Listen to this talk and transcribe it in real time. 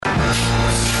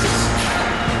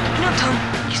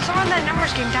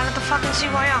sports game down at the fucking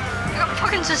CYO. I got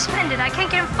fucking suspended. I can't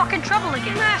get in fucking trouble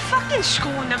again. Nah, fucking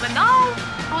school never know.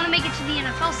 I want to make it to the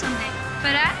NFL someday.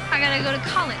 But I gotta go to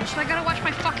college, so I gotta watch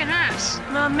my fucking ass.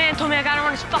 My man told me I gotta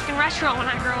run his fucking restaurant when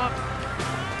I grow up.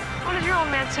 What does your old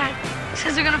man say? He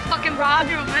says they're gonna fucking rob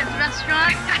your man's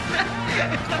restaurant.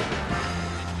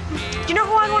 You know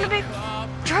who I want to be?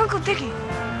 Your Uncle Dickie.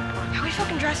 How he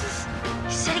fucking dresses?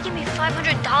 He said he'd give me $500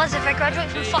 if I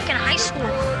graduate from fucking high school.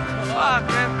 Fuck,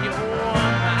 man.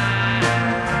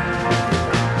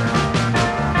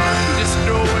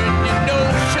 Destroying your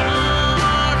notion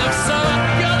of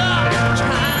circular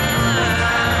time.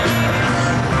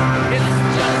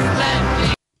 It's just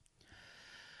that.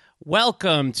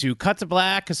 Welcome to Cut to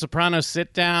Black, a Sopranos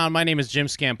Sitdown. My name is Jim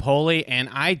Scampoli, and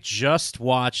I just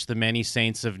watched The Many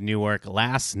Saints of Newark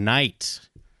last night.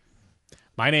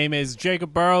 My name is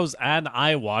Jacob Burrows, and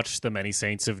I watched The Many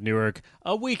Saints of Newark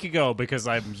a week ago because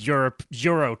I'm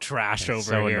Euro trash over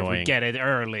so here. annoying. We get it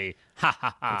early. Ha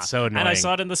ha ha. It's so annoying. And I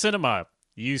saw it in the cinema.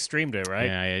 You streamed it, right?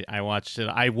 Yeah, I watched it.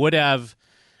 I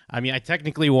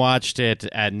technically watched it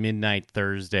at midnight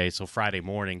Thursday, so Friday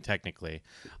morning, technically.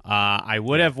 I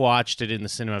would have watched it in the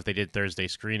cinema if they did Thursday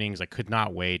screenings. I could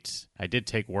not wait. I did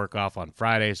take work off on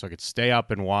Friday, so I could stay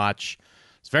up and watch. I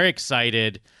was very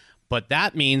excited. But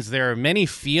that means there are many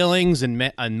feelings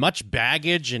and much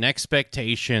baggage and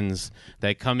expectations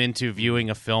that come into viewing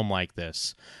a film like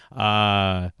this.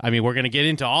 We're going to get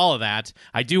into all of that.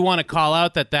 I do want to call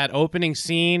out that opening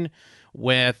scene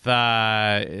with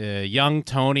young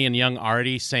Tony and young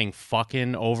Artie saying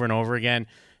fucking over and over again.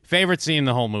 Favorite scene in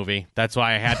the whole movie. That's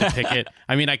why I had to pick it.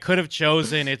 I mean, I could have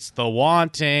chosen It's the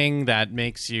Wanting that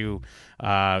makes you,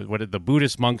 what did the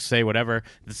Buddhist monks say, whatever.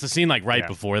 It's the scene right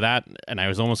before that, and I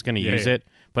was almost going to use it.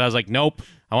 But I was like, nope.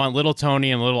 I want little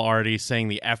Tony and little Artie saying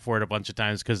the F word a bunch of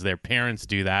times because their parents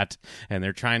do that, and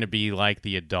they're trying to be like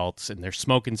the adults, and they're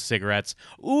smoking cigarettes.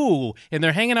 Ooh, and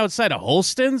they're hanging outside of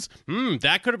Holston's?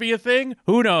 That could be a thing?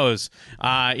 Who knows?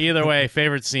 Either way,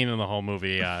 favorite scene in the whole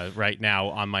movie right now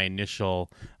on my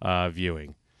initial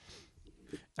viewing.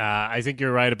 I think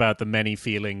you're right about the many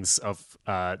feelings of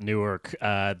Newark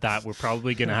that we're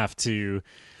probably going to have to...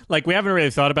 we haven't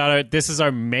really thought about it. This is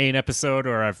our main episode,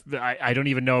 or I don't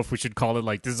even know if we should call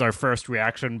it, this is our first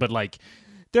reaction, but,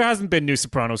 there hasn't been new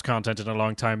Sopranos content in a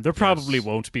long time. There probably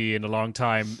won't be in a long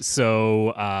time,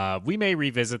 so we may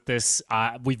revisit this.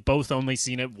 We've both only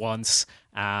seen it once,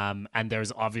 and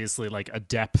there's obviously, a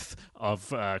depth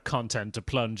of content to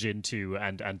plunge into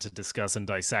and to discuss and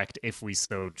dissect if we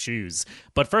so choose.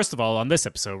 But first of all, on this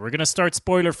episode, we're going to start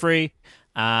spoiler-free.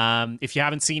 If you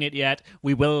haven't seen it yet,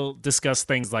 we will discuss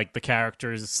things like the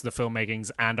characters, the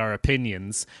filmmakings, and our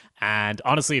opinions. And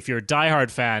honestly, if you're a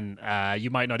diehard fan, you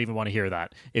might not even want to hear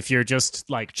that. If you're just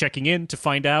checking in to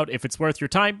find out if it's worth your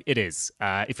time, it is.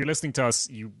 If you're listening to us,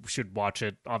 you should watch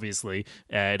it. Obviously,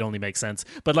 it only makes sense.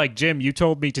 But Jim, you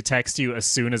told me to text you as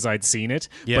soon as I'd seen it.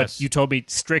 Yes. But you told me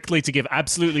strictly to give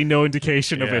absolutely no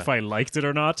indication of if I liked it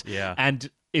or not. Yeah.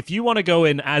 And if you want to go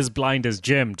in as blind as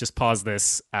Jim, just pause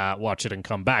this, watch it, and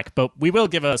come back. But we will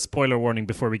give a spoiler warning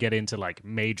before we get into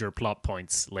major plot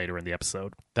points later in the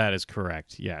episode. That is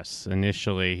correct. Yes.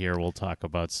 Initially, here we'll talk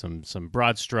about some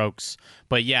broad strokes.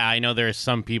 But yeah, I know there are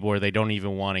some people where they don't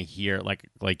even want to hear,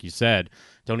 like you said,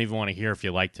 don't even want to hear if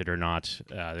you liked it or not.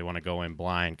 They want to go in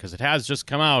blind because it has just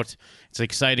come out. It's an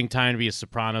exciting time to be a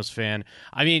Sopranos fan.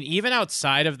 I mean, even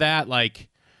outside of that,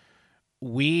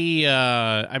 we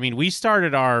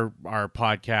started our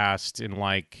podcast in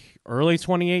early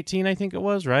 2018, I think it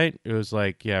was, right? It was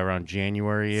around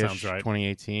January-ish, Sounds right.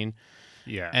 2018.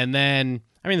 Yeah. And then,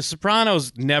 The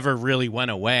Sopranos never really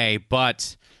went away,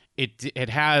 but it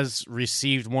has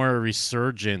received more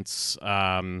resurgence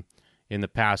in the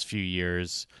past few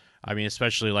years.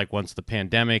 Especially once the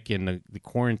pandemic and the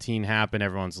quarantine happened,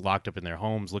 everyone's locked up in their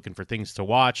homes looking for things to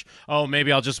watch. Oh,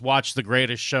 maybe I'll just watch the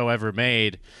greatest show ever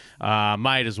made.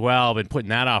 Might as well. Been putting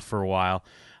that off for a while.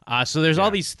 So there's all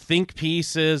these think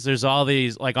pieces. There's all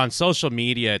these, on social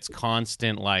media, it's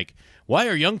constant, why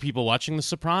are young people watching The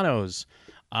Sopranos?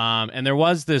 And there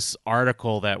was this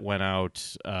article that went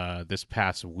out this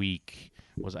past week.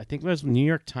 I think it was New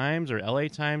York Times or LA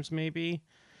Times, maybe.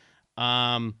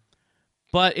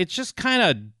 But it's just kind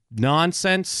of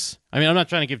nonsense. I'm not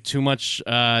trying to give too much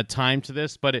time to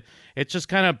this, but it's just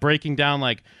kind of breaking down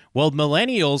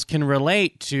millennials can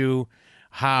relate to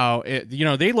how,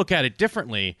 they look at it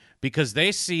differently because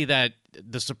they see that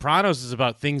The Sopranos is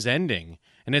about things ending.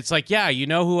 And it's you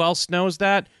know who else knows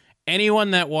that?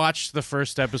 Anyone that watched the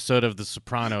first episode of The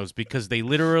Sopranos, because they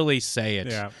literally say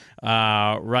it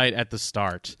right at the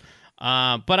start.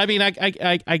 But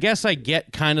I guess I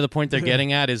get kind of the point they're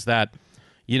getting at is that,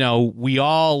 we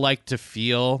all like to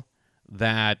feel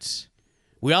that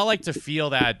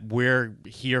we're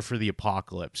here for the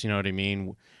apocalypse. You know what I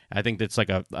mean? I think that's like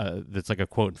a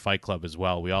quote in Fight Club as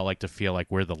well. We all like to feel like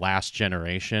we're the last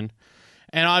generation.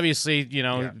 And obviously,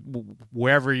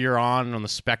 wherever you're on the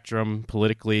spectrum,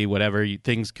 politically, whatever,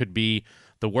 things could be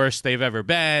the worst they've ever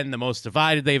been, the most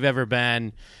divided they've ever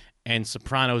been. And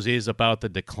Sopranos is about the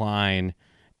decline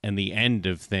and the end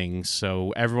of things,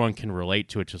 so everyone can relate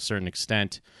to it to a certain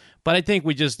extent. But I think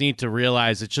we just need to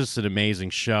realize it's just an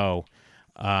amazing show.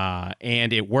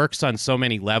 And it works on so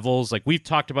many levels. Like, we've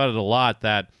talked about it a lot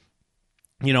that,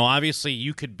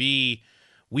 obviously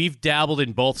we've dabbled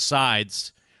in both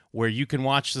sides, where you can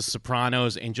watch The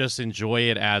Sopranos and just enjoy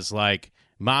it as like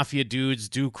mafia dudes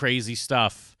do crazy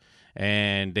stuff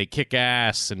and they kick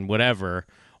ass and whatever.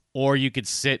 Or you could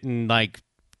sit and like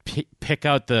pick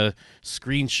out the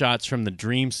screenshots from the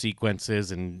dream sequences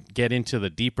and get into the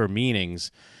deeper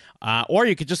meanings. Or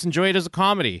you could just enjoy it as a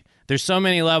comedy. There's so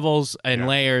many levels and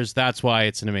layers. That's why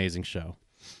it's an amazing show.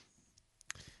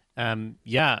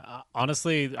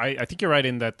 Honestly, I think you're right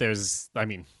in that this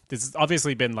has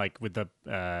obviously been like with the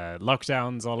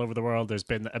lockdowns all over the world, there's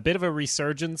been a bit of a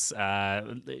resurgence,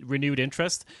 renewed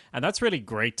interest, and that's really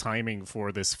great timing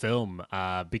for this film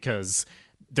because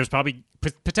there's probably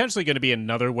potentially going to be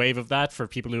another wave of that for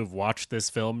people who have watched this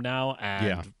film now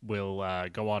and will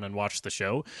go on and watch the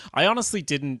show. I honestly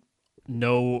didn't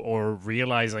know or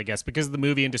realize, I guess, because the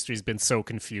movie industry has been so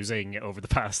confusing over the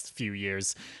past few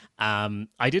years.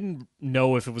 I didn't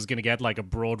know if it was going to get like a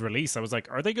broad release. I was like,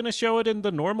 are they going to show it in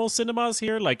the normal cinemas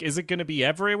here? Like, is it going to be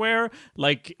everywhere?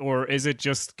 Like, or is it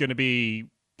just going to be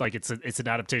like it's an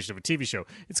adaptation of a TV show?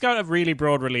 It's got a really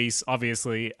broad release,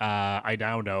 obviously. I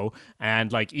now know,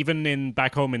 and like even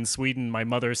back home in Sweden, my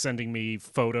mother's sending me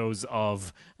photos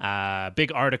of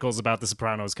big articles about The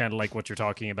Sopranos, kind of like what you're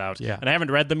talking about. Yeah. And I haven't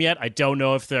read them yet. I don't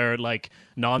know if they're like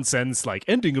nonsense, like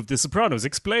ending of The Sopranos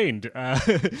explained,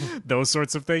 those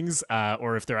sorts of things,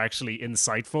 or if they're actually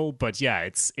insightful. But yeah,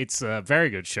 it's a very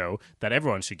good show that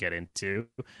everyone should get into.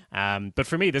 But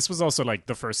for me, this was also like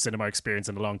the first cinema experience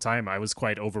in a long time. I was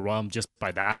quite overwhelmed just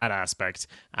by that aspect.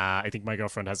 I think my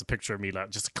girlfriend has a picture of me like,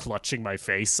 just clutching my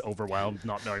face, overwhelmed,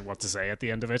 not knowing what to say at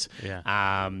the end of it. Yeah.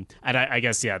 And I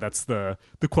guess, that's the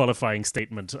qualifying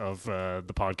statement of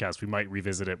the podcast. We might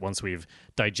revisit it once we've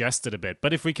digested a bit.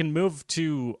 But if we can move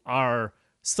to our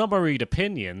summaried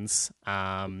opinions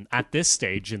at this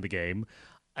stage in the game,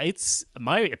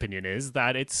 my opinion is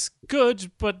that it's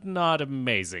good but not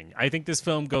amazing. I think this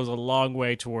film goes a long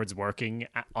way towards working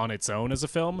on its own as a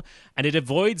film, and it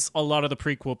avoids a lot of the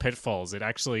prequel pitfalls. It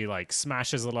actually like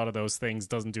smashes a lot of those things,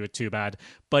 doesn't do it too bad,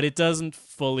 but it doesn't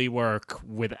fully work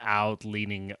without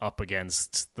leaning up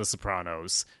against The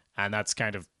Sopranos, and that's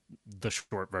kind of the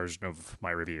short version of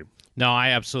my review. No, I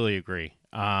absolutely agree.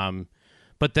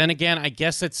 But then again, I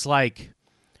guess it's like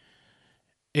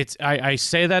I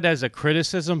say that as a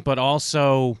criticism, but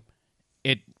also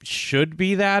it should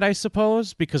be that, I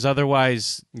suppose, because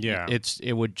otherwise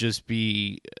it would just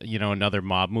be, another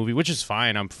mob movie, which is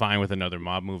fine. I'm fine with another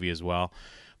mob movie as well.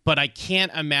 But I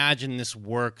can't imagine this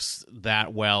works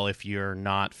that well if you're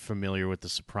not familiar with The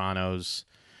Sopranos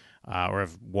or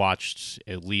have watched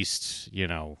at least,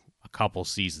 a couple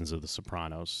seasons of The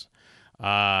Sopranos.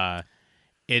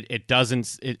 It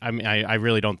doesn't. I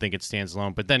really don't think it stands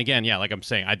alone. But then again, like I'm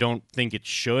saying, I don't think it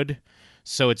should.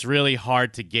 So it's really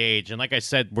hard to gauge. And like I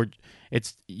said,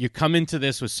 you come into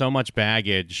this with so much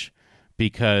baggage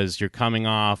because you're coming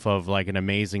off of like an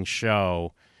amazing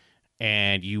show,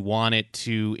 and you want it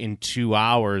to in 2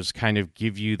 hours kind of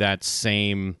give you that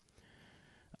same,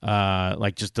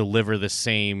 like just deliver the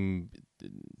same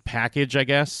package, I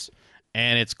guess.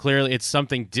 And it's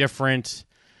something different,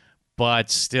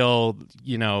 but still,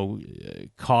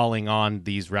 calling on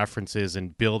these references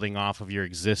and building off of your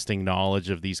existing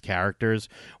knowledge of these characters,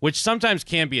 which sometimes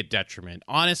can be a detriment.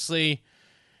 Honestly,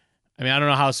 I don't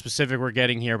know how specific we're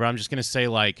getting here, but I'm just going to say,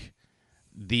 like,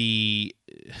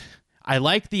 I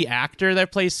like the actor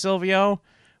that plays Silvio,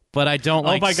 but I don't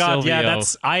like Silvio. Oh my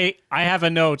god, I have a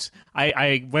note.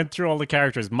 I went through all the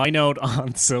characters. My note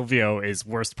on Silvio is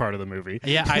worst part of the movie.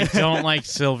 Yeah, I don't like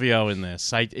Silvio in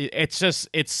this.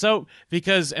 It's so,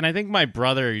 because, and I think my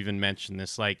brother even mentioned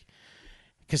this, like,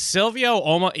 because Silvio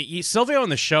in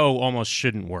the show almost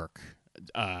shouldn't work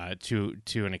to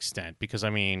an extent, because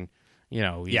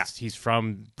he's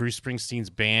from Bruce Springsteen's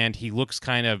band. He looks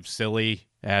kind of silly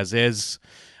as is,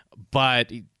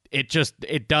 but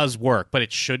it does work, but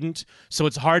it shouldn't. So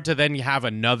it's hard to then have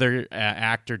another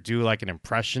actor do like an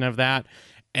impression of that.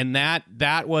 And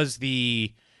that was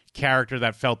the character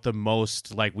that felt the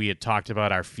most like we had talked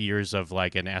about our fears of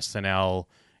like an SNL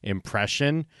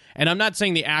impression. And I'm not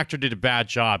saying the actor did a bad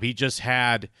job. He just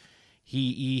had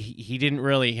he didn't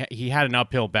really he had an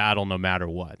uphill battle no matter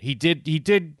what. He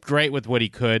did great with what he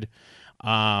could.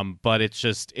 But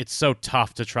it's so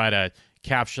tough to try to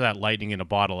capture that lightning in a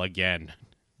bottle again.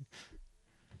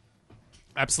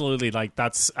 Absolutely, like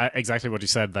that's exactly what you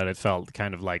said, that it felt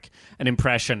kind of like an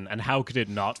impression, and how could it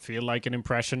not feel like an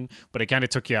impression? But it kind of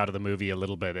took you out of the movie a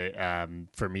little bit,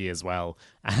 for me as well.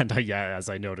 And yeah, as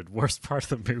I noted, worst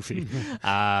part of the movie,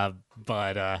 but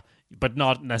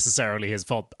not necessarily his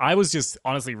fault. I was just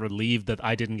honestly relieved that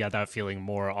I didn't get that feeling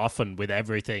more often with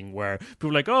everything, where people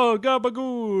were like, oh,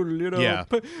 gabagool, you know, Yeah.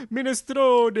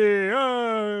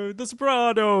 minestrone, the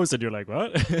Sopranos, and you're like,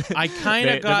 what? I kind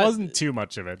of There wasn't too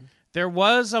much of it. There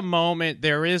was a moment.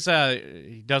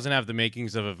 He doesn't have the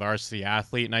makings of a varsity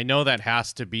athlete, and I know that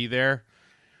has to be there,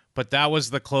 but that was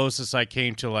the closest I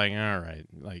came to like, all right,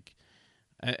 like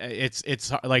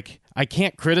it's like I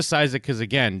can't criticize it because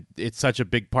again, it's such a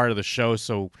big part of the show,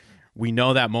 so we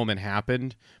know that moment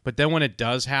happened. But then when it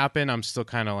does happen, I'm still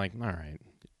kind of like, all right,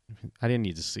 I didn't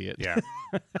need to see it. Yeah.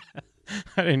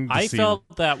 I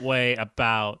felt that way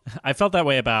about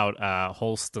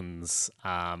Holston's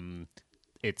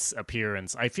its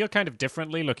appearance. I feel kind of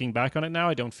differently looking back on it now.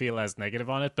 I don't feel as negative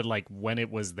on it, but like when it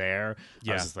was there,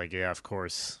 I was just like, yeah, of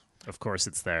course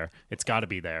it's there. It's got to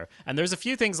be there. And there's a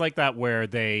few things like that where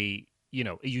they, you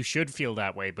know, you should feel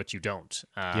that way, but you don't.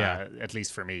 At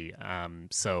least for me.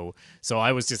 So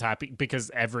I was just happy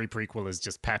because every prequel is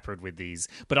just peppered with these.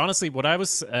 But honestly, if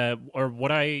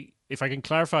I can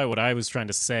clarify what I was trying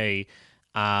to say,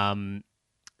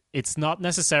 it's not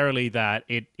necessarily that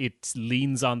it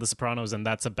leans on The Sopranos and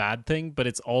that's a bad thing, but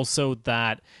it's also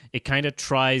that it kind of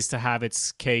tries to have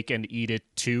its cake and eat it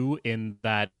too, in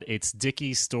that it's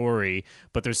Dickie's story,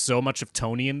 but there's so much of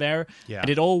Tony in there. Yeah. And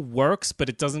it all works, but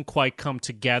it doesn't quite come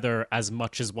together as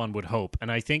much as one would hope.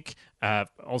 And I think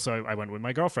also I went with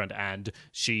my girlfriend, and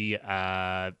she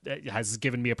has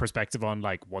given me a perspective on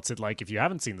like what's it like if you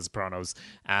haven't seen The Sopranos,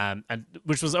 and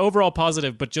which was overall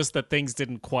positive, but just that things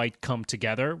didn't quite come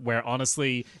together, where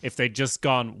honestly if they'd just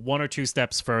gone one or two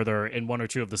steps further in one or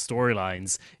two of the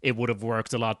storylines, it would have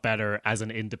worked a lot better as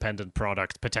an independent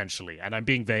product potentially. And I'm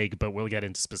being vague, but we'll get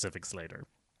into specifics later.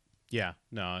 Yeah,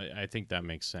 no, I think that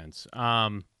makes sense.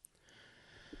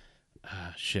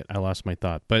 Shit, I lost my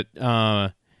thought. But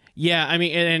yeah, I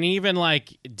mean, and even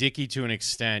like Dickie to an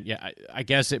extent, yeah, I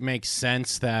guess it makes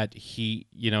sense that he,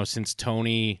 you know, since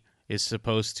Tony is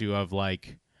supposed to have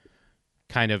like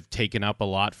kind of taken up a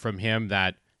lot from him,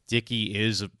 that Dickie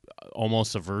is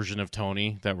almost a version of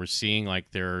Tony that we're seeing.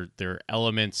 Like there are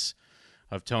elements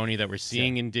of Tony that we're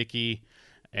seeing in Dickie,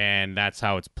 and that's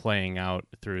how it's playing out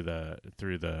through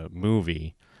the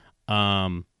movie.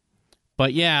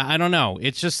 But yeah, I don't know.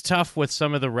 It's just tough with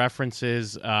some of the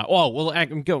references. We'll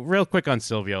go real quick on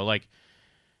Silvio. Like,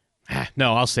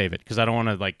 no, I'll save it because I don't want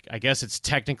to. Like, I guess it's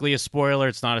technically a spoiler.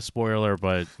 It's not a spoiler,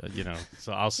 but you know,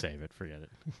 so I'll save it. Forget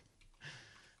it.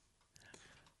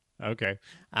 Okay.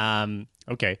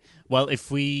 Okay. Well, if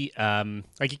we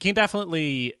like, it can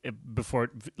definitely,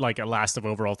 before like a last of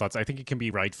overall thoughts, I think it can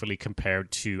be rightfully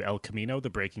compared to El Camino, the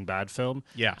Breaking Bad film.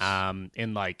 Yeah.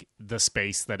 In like the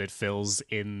space that it fills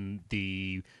in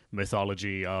the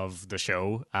mythology of the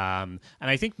show. And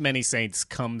I think Many Saints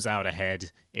comes out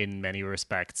ahead in many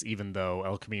respects, even though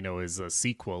El Camino is a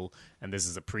sequel and this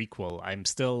is a prequel. I'm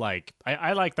still like,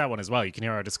 I like that one as well. You can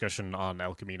hear our discussion on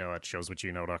El Camino at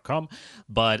showswhatyouknow.com.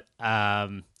 But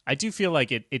I do feel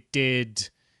like it did,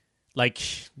 like,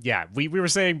 yeah, we were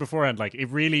saying beforehand, like, it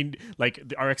really, like,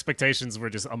 our expectations were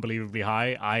just unbelievably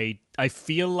high. I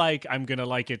feel like I'm going to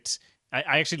like it.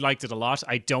 I actually liked it a lot.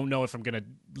 I don't know if I'm going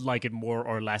to like it more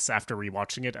or less after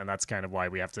rewatching it, and that's kind of why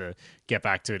we have to get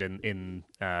back to it in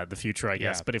the future, I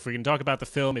guess. Yeah. But if we can talk about the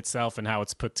film itself and how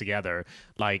it's put together,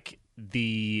 like,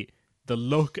 the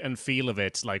look and feel of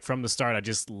it, like from the start, I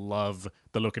just love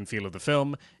the look and feel of the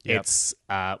film. Yep. It's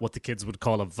what the kids would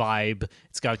call a vibe.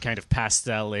 It's got kind of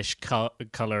pastel-ish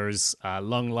colors,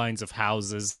 long lines of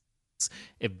houses.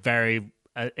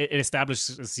 It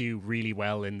establishes you really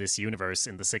well in this universe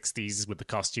in the 60s with the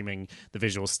costuming, the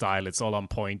visual style. It's all on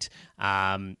point.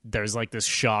 There's like this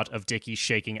shot of Dickie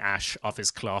shaking ash off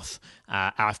his cloth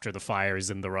after the fires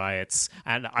and the riots.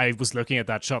 And I was looking at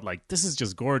that shot like, this is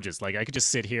just gorgeous. Like, I could just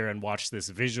sit here and watch this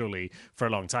visually for a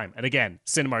long time. And again,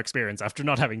 cinema experience after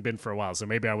not having been for a while. So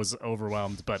maybe I was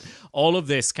overwhelmed. But all of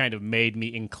this kind of made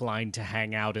me inclined to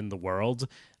hang out in the world,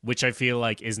 which I feel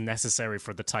like is necessary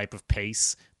for the type of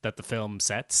pace that the film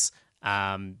sets.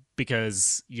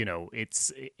 because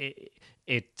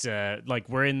like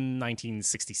we're in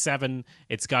 1967.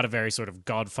 It's got a very sort of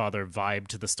Godfather vibe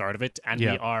to the start of it, and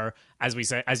we are, as you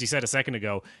said a second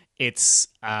ago, it's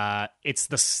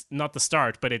not the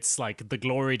start, but it's like the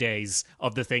glory days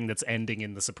of the thing that's ending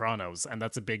in The Sopranos, and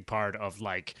that's a big part of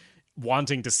like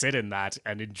wanting to sit in that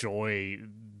and enjoy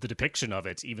the depiction of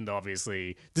it, even though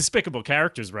obviously despicable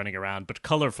characters running around, but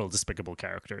colorful despicable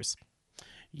characters.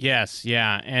 Yes,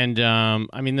 yeah. And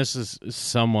I mean, this is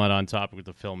somewhat on topic with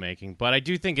the filmmaking, but I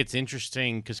do think it's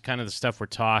interesting because kind of the stuff we're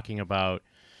talking about,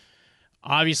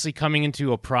 obviously coming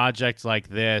into a project like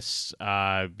this,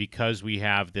 because we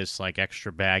have this like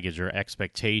extra baggage or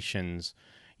expectations,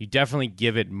 you definitely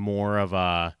give it more of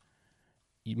a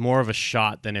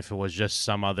shot than if it was just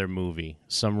some other movie,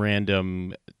 some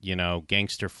random,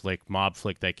 gangster flick, mob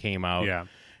flick that came out. Yeah.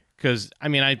 Because, I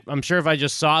mean, I'm sure if I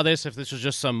just saw this, if this was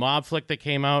just some mob flick that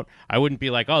came out, I wouldn't be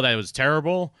like, oh, that was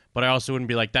terrible. But I also wouldn't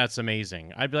be like, that's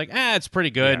amazing. I'd be like, it's pretty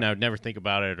good, and I would never think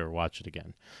about it or watch it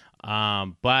again.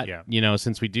 But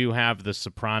since we do have the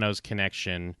Sopranos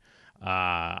connection,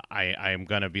 I am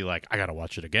going to be like, I got to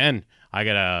watch it again. I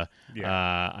gotta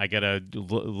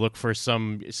look for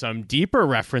some deeper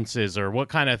references, or what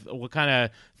kind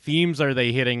of themes are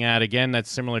they hitting at again that's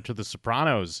similar to the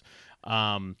Sopranos.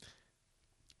 But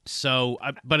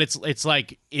it's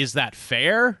like, is that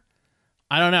fair?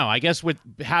 I don't know. I guess with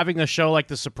having a show like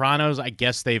The Sopranos, I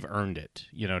guess they've earned it.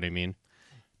 You know what I mean?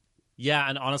 Yeah,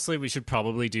 and honestly, we should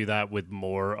probably do that with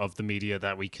more of the media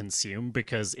that we consume,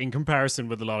 because in comparison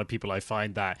with a lot of people, I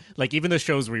find that, like, even the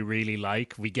shows we really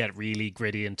like, we get really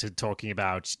gritty into talking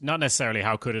about, not necessarily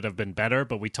how could it have been better,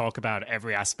 but we talk about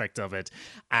every aspect of it.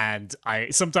 And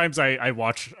sometimes I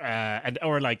watch,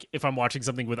 or like if I'm watching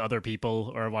something with other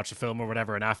people, or I watch a film or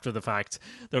whatever, and after the fact,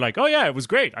 they're like, oh yeah, it was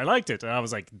great, I liked it. And I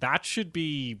was like, that should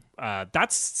be,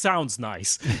 that sounds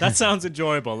nice. That sounds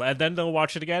enjoyable. And then they'll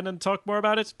watch it again and talk more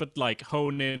about it, but like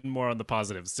hone in more on the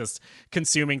positives, just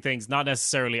consuming things not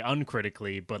necessarily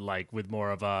uncritically, but like with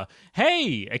more of a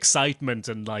hey excitement,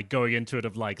 and like going into it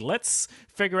of like, let's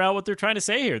figure out what they're trying to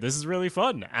say here, this is really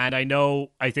fun. And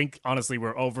I think honestly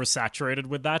we're oversaturated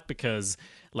with that, because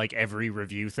like every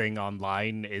review thing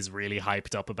online is really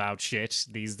hyped up about shit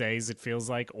these days, it feels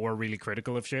like, or really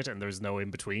critical of shit, and there's no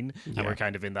in between. And we're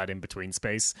kind of in that in between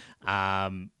space.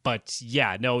 But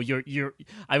yeah, no, you're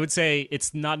I would say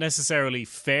it's not necessarily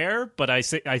fair, but I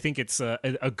think it's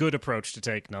a good approach to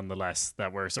take nonetheless,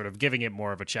 that we're sort of giving it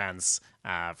more of a chance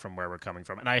from where we're coming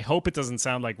from. And I hope it doesn't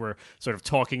sound like we're sort of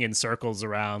talking in circles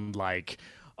around like,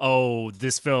 oh,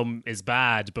 this film is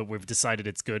bad, but we've decided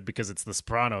it's good because it's The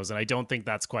Sopranos. And I don't think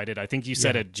that's quite it. I think you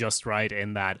said it just right,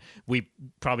 in that we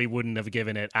probably wouldn't have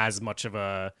given it as much of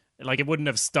a, like, it wouldn't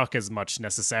have stuck as much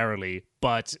necessarily,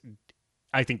 but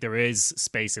I think there is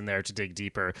space in there to dig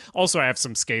deeper. Also, I have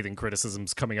some scathing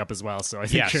criticisms coming up as well, so I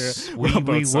think we're on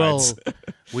both sides.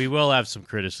 We will have some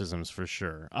criticisms for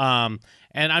sure. And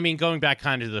I mean, going back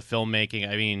kind of to the filmmaking,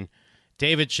 I mean,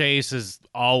 David Chase is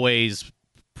always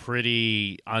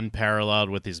pretty unparalleled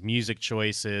with his music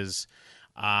choices.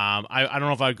 I don't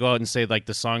know if I'd go out and say like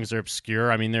the songs are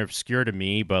obscure. I mean, they're obscure to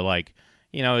me, but like,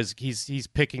 he's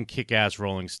picking kick-ass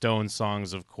Rolling Stones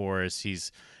songs, of course.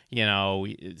 He's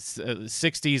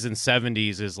 60s and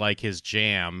 70s is like his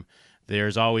jam.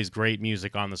 There's always great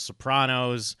music on The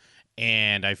Sopranos,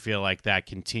 and I feel like that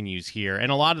continues here.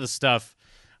 And a lot of the stuff,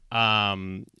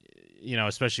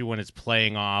 especially when it's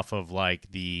playing off of like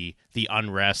the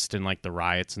unrest and like the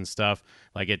riots and stuff,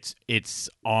 like it's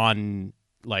on,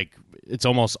 like it's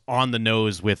almost on the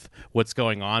nose with what's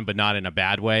going on, but not in a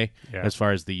bad way as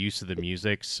far as the use of the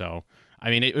music. So I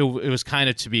mean, it was kind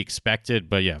of to be expected,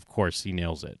 but yeah, of course he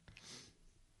nails it.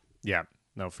 Yeah,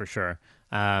 no, for sure.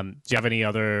 Do you have any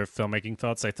other filmmaking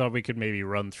thoughts? I thought we could maybe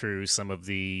run through some of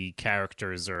the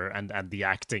characters and the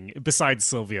acting besides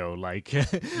Silvio. Like,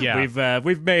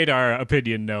 we've made our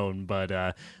opinion known,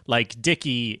 but like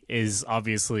Dickie is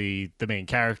obviously the main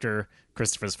character,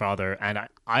 Christopher's father, and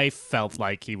I felt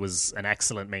like he was an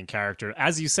excellent main character.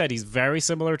 As you said, he's very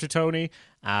similar to Tony.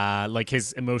 Like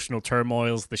his emotional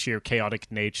turmoils, the sheer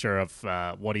chaotic nature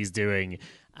of what he's doing.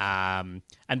 And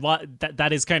what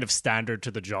that is kind of standard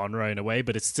to the genre in a way,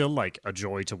 but it's still like a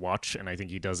joy to watch, and I think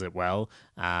he does it well.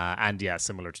 And yeah,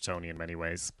 similar to Tony in many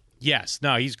ways. Yes,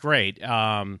 no, he's great.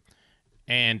 And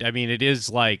I mean, it is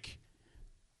like,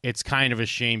 it's kind of a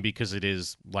shame because it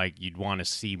is like you'd want to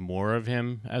see more of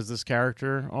him as this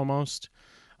character almost.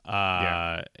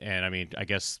 And I mean, I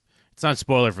guess it's not a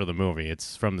spoiler for the movie.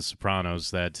 It's from The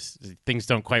Sopranos that things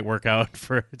don't quite work out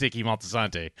for Dickie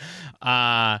Moltisanti.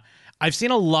 I've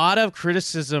seen a lot of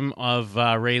criticism of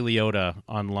Ray Liotta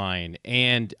online,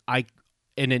 and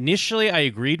initially I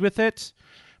agreed with it,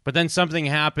 but then something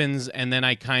happens, and then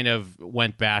I kind of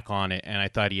went back on it, and I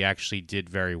thought he actually did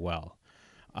very well.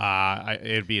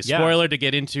 It'd be a spoiler to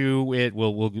get into it.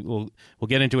 We'll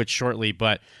get into it shortly,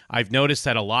 but I've noticed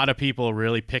that a lot of people are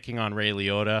really picking on Ray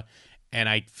Liotta, and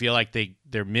I feel like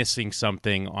they're missing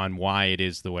something on why it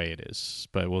is the way it is.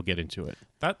 But we'll get into it.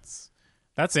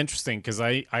 That's interesting because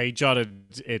I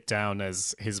jotted it down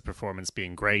as his performance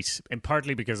being great, and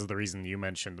partly because of the reason you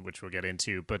mentioned, which we'll get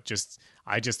into. But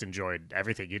I just enjoyed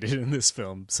everything he did in this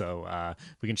film, so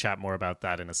we can chat more about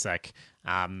that in a sec.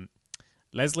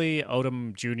 Leslie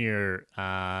Odom Jr.,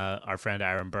 our friend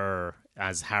Aaron Burr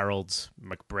as Harold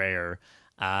McBrayer.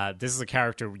 This is a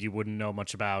character you wouldn't know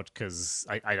much about because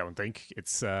I don't think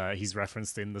he's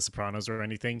referenced in The Sopranos or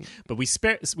anything. But we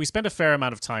spent a fair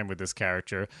amount of time with this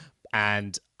character,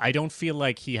 and I don't feel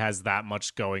like he has that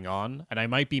much going on, and I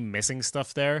might be missing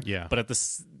stuff there. Yeah. But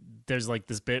there's like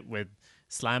this bit with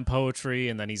slam poetry,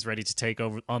 and then he's ready to take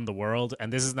over on the world.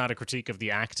 And this is not a critique of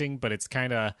the acting, but it's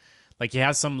kind of like he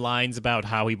has some lines about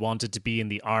how he wanted to be in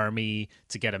the army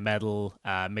to get a medal,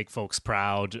 make folks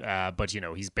proud. But,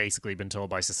 he's basically been told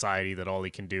by society that all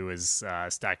he can do is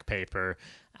stack paper.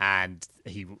 And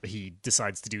he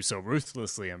decides to do so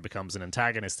ruthlessly and becomes an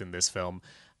antagonist in this film.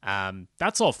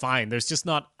 That's all fine. There's just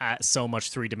not so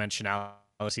much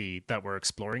three-dimensionality that we're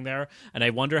exploring there. And I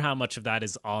wonder how much of that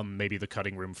is on maybe the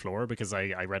cutting room floor, because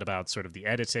I read about sort of the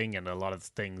editing, and a lot of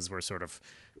things were sort of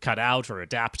cut out or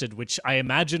adapted, which I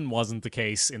imagine wasn't the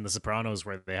case in The Sopranos,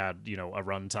 where they had, a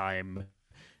runtime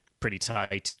pretty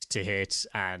tight to hit,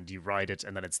 and you write it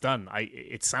and then it's done.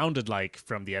 It sounded like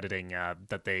from the editing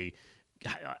that they,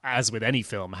 as with any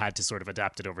film, had to sort of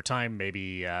adapt it over time,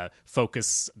 maybe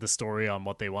focus the story on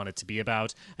what they want it to be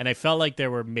about. And I felt like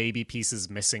there were maybe pieces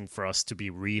missing for us to be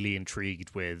really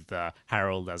intrigued with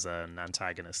Harold as an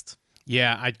antagonist.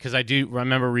 Yeah, because I do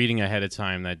remember reading ahead of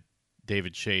time that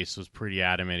David Chase was pretty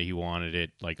adamant he wanted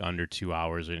it like under 2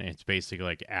 hours, and it's basically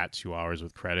like at 2 hours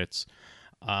with credits.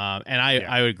 And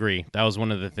I would agree. That was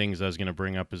one of the things I was going to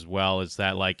bring up as well, is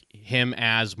that like him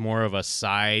as more of a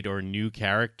side or new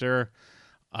character.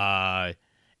 And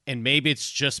maybe it's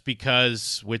just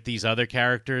because with these other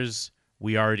characters,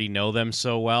 we already know them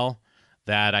so well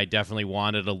that I definitely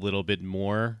wanted a little bit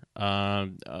more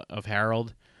of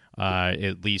Harold.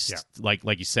 At least, like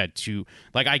you said,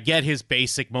 I get his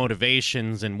basic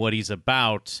motivations and what he's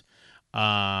about.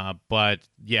 But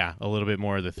yeah, a little bit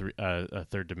more of the a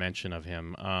third dimension of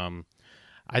him.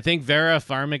 I think Vera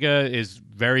Farmiga is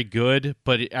very good,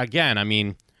 but again, I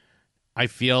mean, I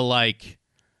feel like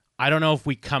I don't know if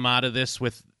we come out of this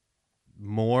with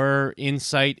more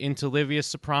insight into Livia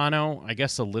Soprano. I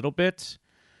guess a little bit.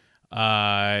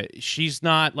 She's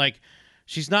not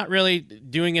really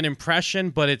doing an impression,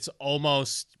 but it's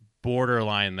almost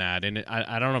borderline that. And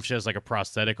I don't know if she has like a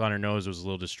prosthetic on her nose. It was a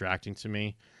little distracting to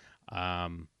me.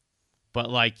 But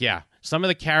like, yeah, some of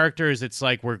the characters, it's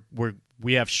like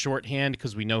we have shorthand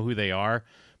because we know who they are,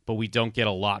 but we don't get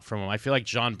a lot from them. I feel like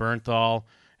John Bernthal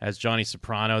as Johnny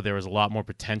Soprano, there was a lot more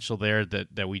potential there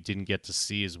that we didn't get to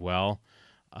see as well.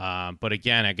 But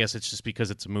again, I guess it's just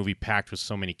because it's a movie packed with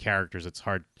so many characters. It's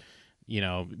hard,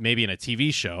 maybe in a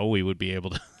TV show we would be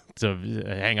able to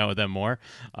hang out with them more.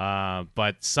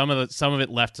 But some of it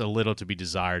left a little to be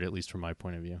desired, at least from my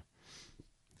point of view.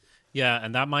 Yeah,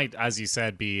 and that might, as you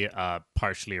said, be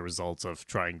partially a result of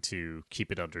trying to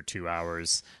keep it under 2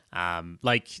 hours.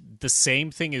 Like, the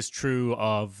same thing is true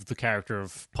of the character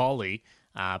of Polly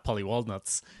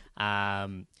Walnuts,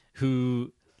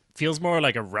 who feels more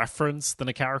like a reference than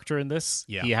a character in this.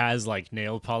 Yeah. He has, like,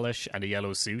 nail polish and a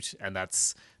yellow suit, and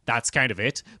that's kind of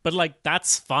it. But, like,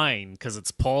 that's fine, because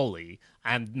it's Paulie.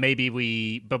 And maybe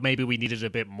we needed a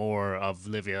bit more of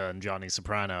Livia and Johnny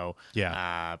Soprano,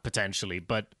 potentially.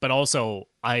 But also,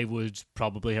 I would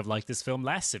probably have liked this film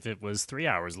less if it was 3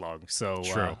 hours long. So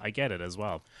I get it as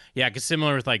well. Yeah, because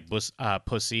similar with like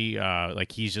Pussy,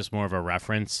 like he's just more of a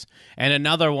reference. And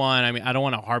another one, I mean, I don't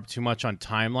want to harp too much on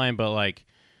timeline, but like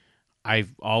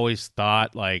I've always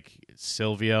thought like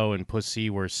Silvio and Pussy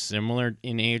were similar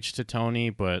in age to Tony,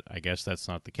 but I guess that's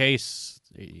not the case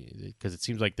because it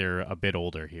seems like they're a bit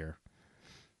older here.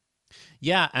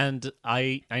 Yeah, and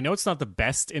I know it's not the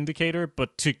best indicator,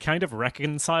 but to kind of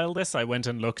reconcile this, I went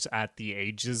and looked at the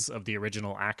ages of the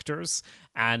original actors,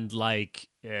 and like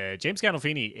James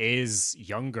Gandolfini is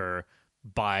younger,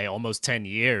 by almost 10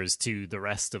 years to the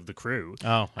rest of the crew.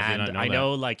 Oh, I did and not know I that.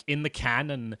 know like in the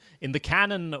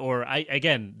canon, or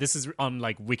again, this is on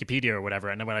like Wikipedia or whatever,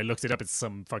 and when I looked it up, it's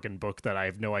some fucking book that I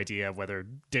have no idea whether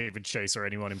David Chase or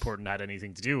anyone important had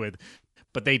anything to do with.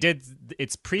 But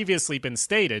it's previously been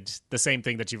stated the same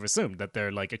thing that you've assumed, that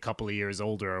they're like a couple of years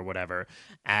older or whatever.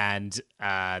 And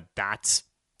that's,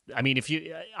 I mean,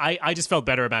 I just felt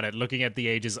better about it looking at the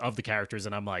ages of the characters,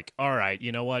 and I'm like, all right,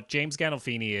 you know what? James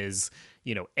Gandolfini is,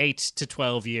 8 to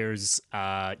 12 years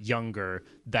younger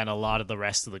than a lot of the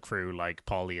rest of the crew, like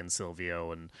Paulie and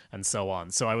Silvio and so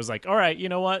on. So I was like, all right, you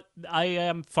know what? I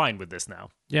am fine with this now.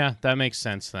 Yeah, that makes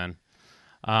sense then.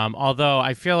 Although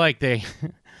I feel like Michael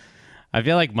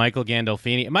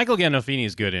Gandolfini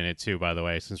is good in it too, by the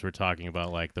way, since we're talking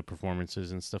about like the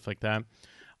performances and stuff like that.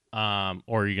 Or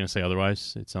are you going to say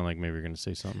otherwise? It sounded like maybe you're going to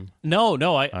say something. No,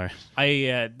 right.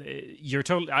 You're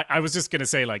totally. I was just going to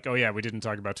say like, oh yeah, we didn't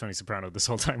talk about Tony Soprano this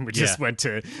whole time. We just went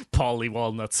to Paulie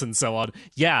Walnuts and so on.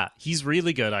 Yeah, he's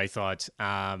really good. I thought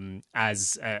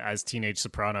as teenage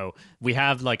Soprano, we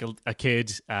have like a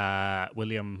kid,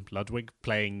 William Ludwig,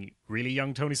 playing really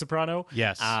young Tony Soprano.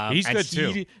 Yes, he's good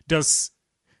too.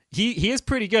 He is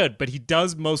pretty good, but he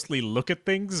does mostly look at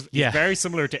things. He's very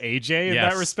similar to AJ in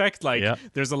that respect. Like,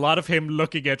 there's a lot of him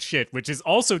looking at shit, which is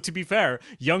also, to be fair,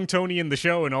 young Tony in the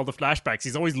show and all the flashbacks.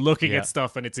 He's always looking at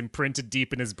stuff, and it's imprinted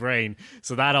deep in his brain.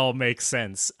 So that all makes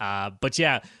sense. But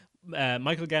yeah,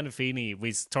 Michael Gandolfini,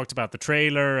 we talked about the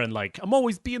trailer and like, I'm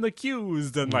always being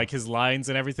accused and like his lines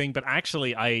and everything. But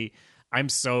actually, I'm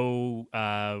so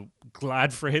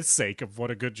glad for his sake of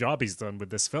what a good job he's done with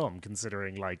this film,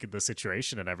 considering like the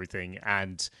situation and everything.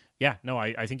 And yeah, no,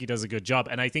 I think he does a good job.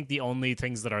 And I think the only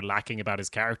things that are lacking about his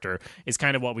character is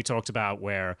kind of what we talked about,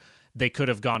 where they could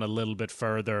have gone a little bit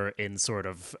further in sort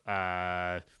of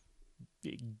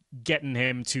getting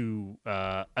him to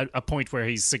a point where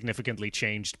he's significantly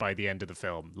changed by the end of the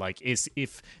film. Like,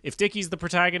 if Dickie's the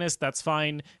protagonist, that's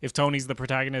fine. If Tony's the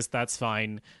protagonist, that's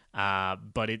fine.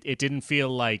 But it didn't feel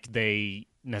like they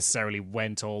necessarily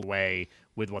went all the way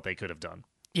with what they could have done.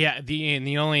 Yeah,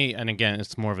 the only, and again,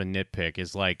 it's more of a nitpick,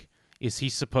 is like, is he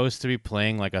supposed to be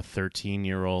playing like a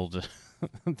 13-year-old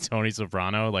Tony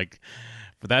Soprano? Like,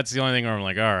 but that's the only thing where I'm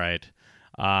like, all right.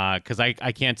 Because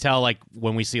I can't tell like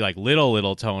when we see like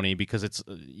little Tony, because it's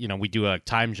we do a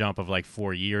time jump of like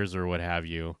 4 years or what have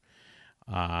you,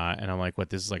 and I'm like, what,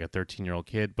 this is like a 13-year-old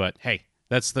kid? But hey,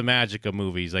 that's the magic of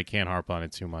movies. I can't harp on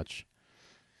it too much.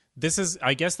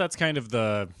 I guess that's kind of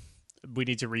we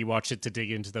need to rewatch it to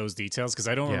dig into those details, because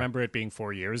I don't remember it being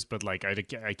 4 years, but like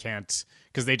I can't,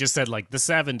 because they just said like the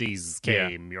 70s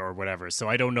came or whatever, so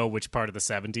I don't know which part of the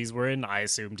 70s we're in. I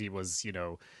assumed he was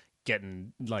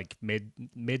getting like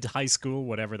mid high school,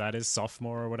 whatever that is,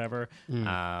 sophomore or whatever.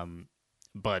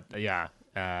 But yeah,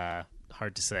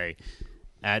 hard to say.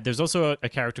 There's also a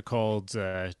character called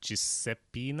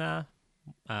Giuseppina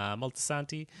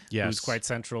Moltisanti, who's quite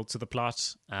central to the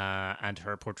plot, and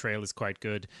her portrayal is quite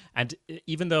good. And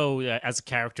even though as a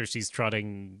character she's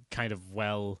trotting kind of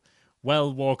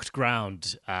well-walked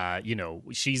ground,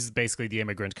 she's basically the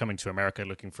immigrant coming to America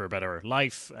looking for a better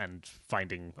life and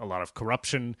finding a lot of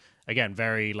corruption. Again,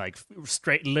 very like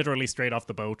literally straight off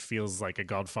the boat, feels like a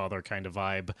Godfather kind of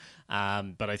vibe.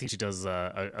 But I think she does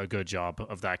a good job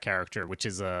of that character, which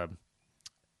is an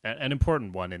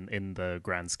important one in the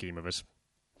grand scheme of it.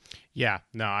 Yeah,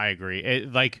 no, I agree.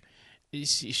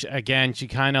 She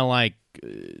kind of like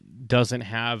doesn't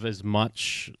have as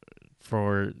much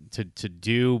to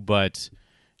do, but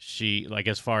she, like,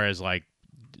 as far as like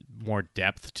more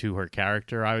depth to her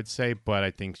character, I would say. But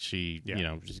I think she,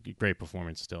 just a great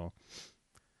performance still.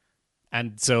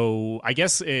 And so I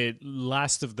guess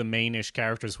last of the main-ish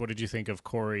characters, what did you think of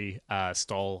Corey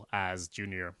Stoll as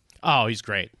Junior? Oh, he's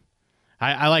great.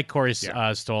 I like Corey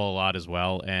Stoll a lot as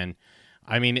well. And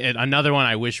I mean, another one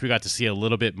I wish we got to see a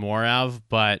little bit more of,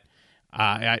 but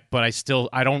I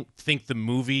don't think the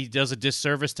movie does a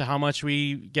disservice to how much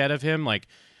we get of him. Like,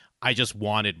 I just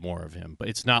wanted more of him, but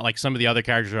it's not like some of the other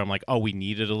characters where I'm like, oh, we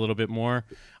needed a little bit more.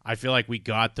 I feel like we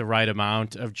got the right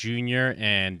amount of Junior,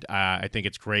 and I think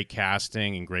it's great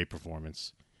casting and great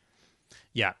performance.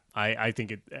 Yeah, I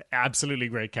think it absolutely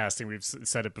great casting. We've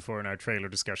said it before in our trailer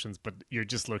discussions, but you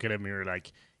just look at him and you're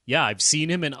like, yeah, I've seen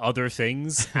him in other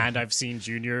things, and I've seen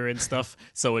Junior and stuff,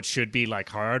 so it should be like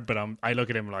hard. But I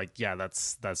look at him like, yeah,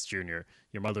 that's Junior.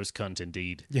 Your mother's cunt,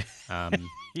 indeed. Yeah,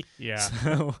 yeah,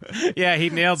 so, yeah. He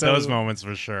nailed those moments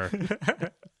for sure.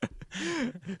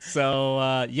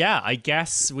 So yeah, I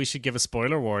guess we should give a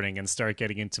spoiler warning and start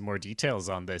getting into more details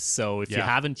on this. So if you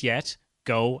haven't yet,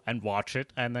 go and watch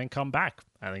it and then come back.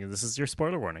 I think this is your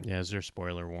spoiler warning. Yeah, it's your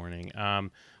spoiler warning.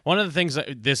 One of the things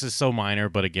this is so minor,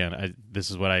 but again,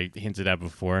 this is what I hinted at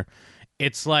before.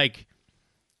 It's like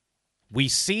we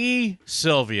see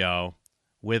Silvio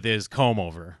with his comb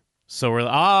over, so we're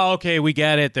like, oh, okay, we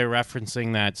get it. They're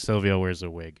referencing that Silvio wears a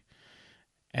wig,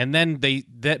 and then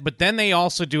but then they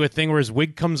also do a thing where his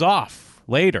wig comes off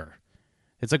later.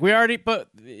 It's like but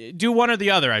do one or the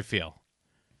other. I feel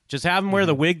just have him wear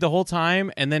the wig the whole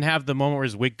time, and then have the moment where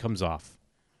his wig comes off.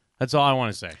 That's all I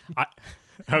want to say.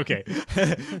 Okay.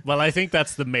 Well, I think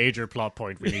that's the major plot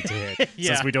point we need to hit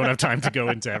since we don't have time to go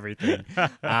into everything.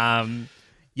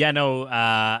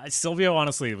 Silvio,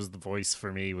 honestly, was the voice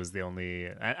for me, was the only...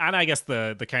 And I guess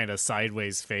the kind of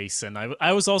sideways face. And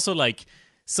I was also like...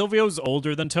 Silvio's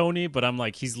older than Tony, but I'm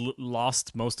like, he's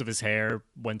lost most of his hair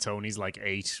when Tony's like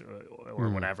 8 or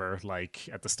whatever, like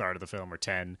at the start of the film, or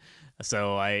 10.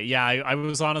 So I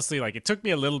was honestly like, it took me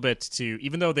a little bit to,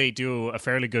 even though they do a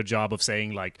fairly good job of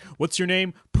saying like, what's your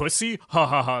name? Pussy? Ha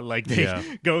ha ha. Like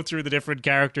they go through the different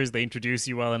characters, they introduce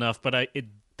you well enough, but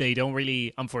they don't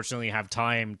really, unfortunately, have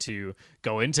time to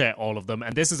go into all of them.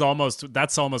 And that's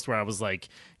almost where I was like,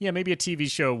 yeah, maybe a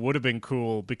TV show would have been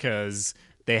cool, because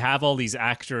they have all these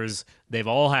actors. They've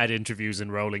all had interviews in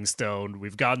Rolling Stone.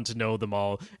 We've gotten to know them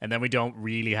all, and then we don't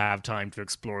really have time to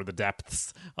explore the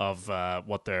depths of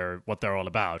what they're all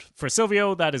about. For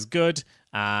Silvio, that is good.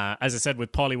 As I said,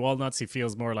 with Paulie Walnuts, he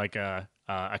feels more like a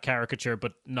caricature,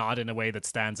 but not in a way that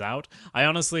stands out. I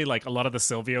honestly like a lot of the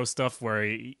Silvio stuff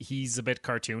where he's a bit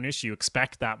cartoonish. You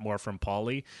expect that more from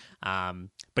Paulie.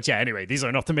 But yeah, anyway, these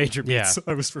are not the major beats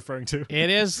I was referring to. It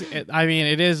is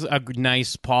a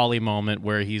nice Paulie moment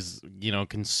where he's,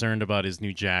 concerned about his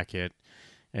new jacket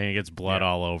and he gets blood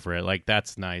all over it. Like,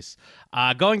 that's nice.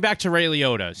 Going back to Ray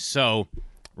Liotta. So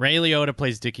Ray Liotta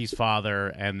plays Dickie's father,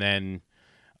 and then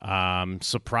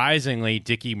surprisingly,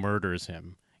 Dickie murders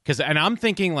him. And I'm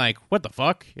thinking, like, what the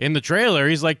fuck? In the trailer,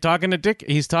 he's like talking to Dick.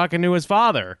 He's talking to his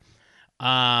father.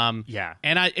 And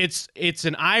it's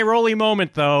an eye-rolly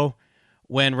moment, though,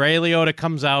 when Ray Liotta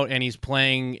comes out and he's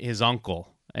playing his uncle.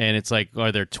 And it's like,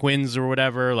 are they twins or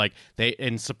whatever? Like, they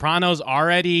in Sopranos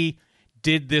already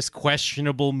did this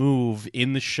questionable move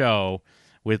in the show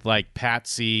with, like,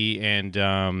 Patsy and,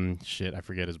 I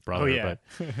forget his brother. Oh, yeah.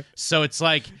 But, so it's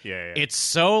like, it's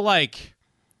so, like,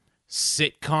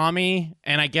 sitcom-y,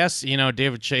 and I guess,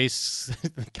 David Chase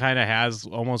kind of has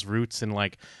almost roots in,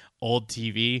 like, old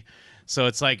TV. So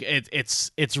it's like,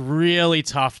 it's really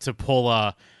tough to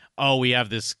pull we have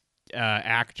this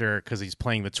actor because he's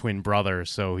playing the twin brother,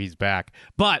 so he's back.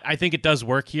 But I think it does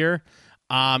work here.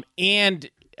 And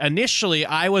initially,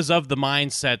 I was of the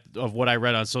mindset of what I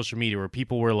read on social media, where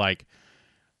people were like,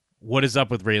 what is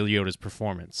up with Ray Liotta's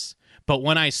performance? But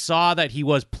when I saw that he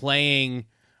was playing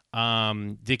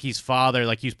Dickie's father,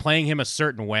 like, he was playing him a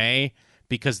certain way,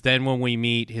 because then when we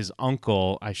meet his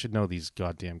uncle, I should know these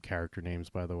goddamn character names,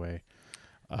 by the way.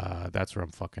 That's where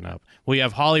I'm fucking up. Well, you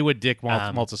have Hollywood Dick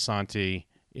Moltisanti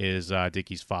is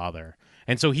Dickie's father.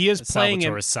 And so he is playing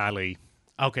Salvatore Sally.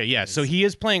 Okay, yeah. So he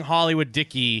is playing Hollywood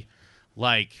Dickie,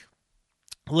 like,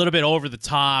 a little bit over the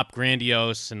top,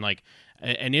 grandiose, and, like,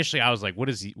 initially I was like, what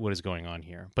is going on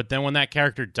here? But then when that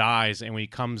character dies and when he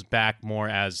comes back more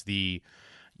as the,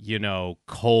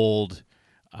 cold,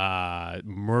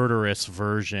 murderous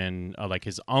version of, like,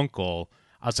 his uncle,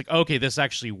 I was like, okay, this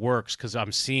actually works, because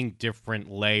I'm seeing different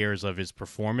layers of his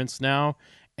performance now,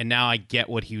 and now I get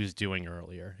what he was doing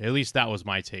earlier. At least that was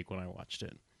my take when I watched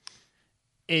it.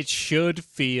 It should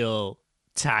feel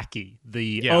tacky.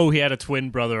 He had a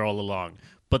twin brother all along.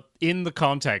 But in the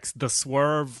context, the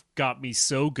swerve got me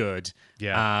so good.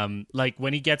 Yeah. Like,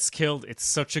 when he gets killed, it's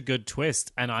such a good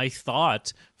twist. And I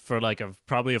thought for like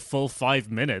probably a full 5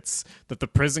 minutes that the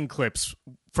prison clips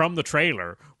from the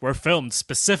trailer were filmed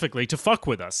specifically to fuck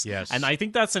with us. Yes. And I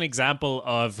think that's an example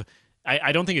of...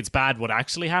 I don't think it's bad what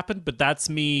actually happened, but that's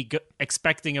me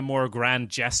expecting a more grand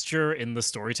gesture in the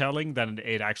storytelling than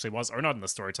it actually was. Or not in the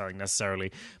storytelling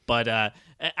necessarily. But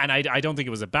and I don't think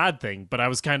it was a bad thing, but I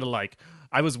was kind of like...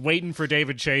 I was waiting for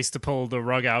David Chase to pull the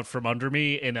rug out from under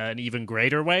me in an even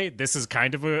greater way. This is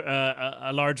kind of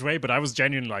a large way, but I was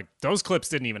genuinely like, those clips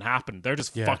didn't even happen. They're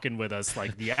just fucking with us.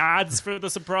 Like, the ads for The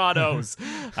Sopranos.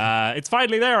 It's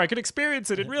finally there. I could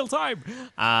experience it in real time.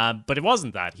 But it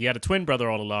wasn't that. He had a twin brother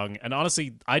all along. And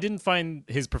honestly, I didn't find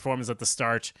his performance at the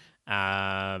start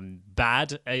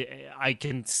bad. I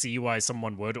can see why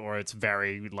someone would, or it's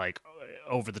very, like,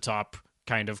 over the top,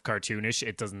 kind of cartoonish.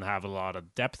 It doesn't have a lot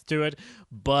of depth to it,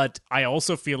 but I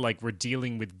also feel like we're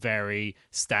dealing with very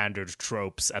standard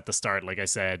tropes at the start. Like I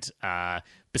said,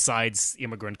 besides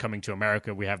immigrant coming to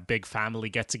America, we have big family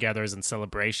get-togethers and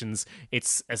celebrations.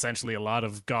 It's essentially a lot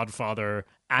of Godfather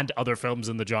and other films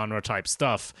in the genre type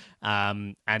stuff.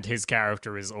 And his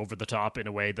character is over the top in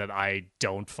a way that I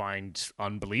don't find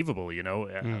unbelievable, you know?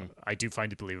 I do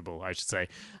find it believable, I should say.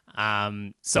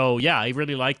 So, yeah, I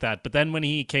really like that. But then when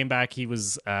he came back, he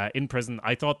was in prison.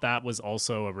 I thought that was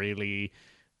also a really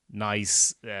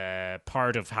nice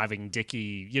part of having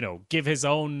Dickie, you know, give his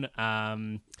own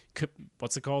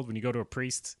what's it called when you go to a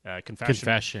priest?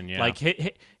 Confession. Yeah. Like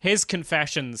his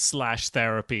confession /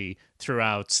 therapy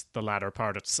throughout the latter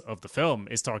parts of the film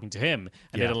is talking to him,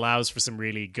 and it allows for some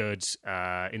really good,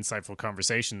 insightful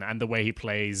conversation. And the way he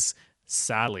plays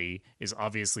Sally is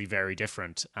obviously very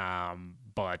different.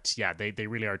 But yeah, they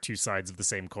really are two sides of the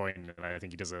same coin, and I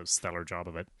think he does a stellar job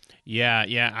of it.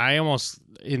 Yeah. I almost,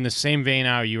 in the same vein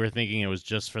how you were thinking it was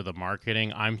just for the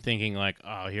marketing, I'm thinking like,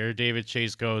 oh, here David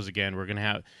Chase goes again. We're going to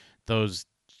have those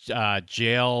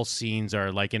jail scenes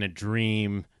are like in a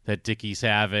dream that Dickie's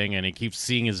having, and he keeps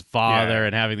seeing his father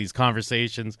and having these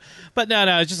conversations. But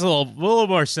no, it's just a little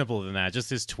more simple than that. Just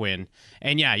his twin.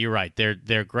 And yeah, you're right.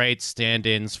 They're great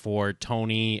stand-ins for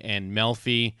Tony and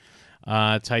Melfi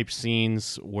type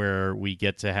scenes where we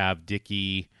get to have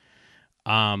Dickie.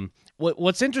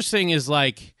 What's interesting is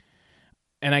like,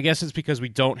 and I guess it's because we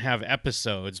don't have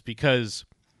episodes, because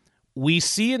we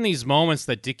see in these moments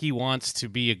that Dickie wants to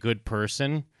be a good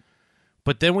person,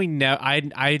 but then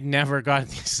I never got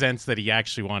the sense that he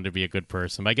actually wanted to be a good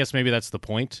person. But I guess maybe that's the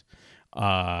point,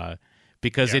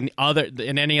 because in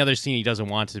any other scene he doesn't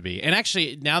want to be. And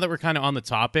actually, now that we're kind of on the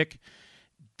topic,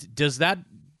 is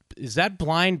that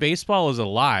blind baseball is a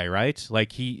lie, right?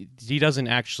 Like he doesn't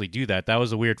actually do that. That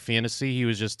was a weird fantasy. He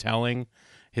was just telling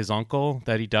his uncle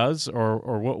that he does,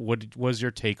 or what was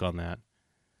your take on that?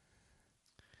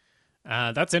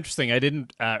 That's interesting. I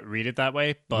didn't read it that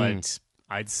way, but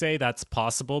I'd say that's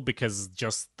possible because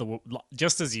just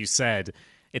as you said,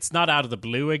 it's not out of the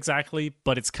blue exactly,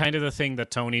 but it's kind of the thing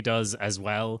that Tony does as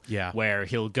well. Yeah. Where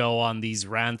he'll go on these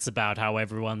rants about how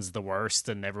everyone's the worst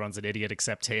and everyone's an idiot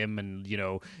except him. And, you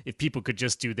know, if people could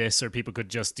just do this or people could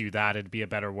just do that, it'd be a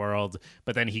better world.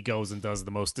 But then he goes and does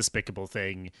the most despicable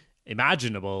thing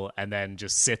imaginable and then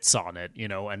just sits on it, you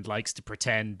know, and likes to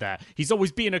pretend that he's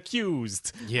always being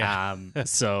accused. Yeah.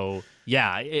 So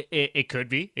yeah, it could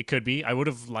be. I would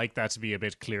have liked that to be a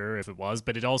bit clearer if it was,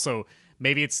 but it also,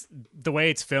 maybe it's the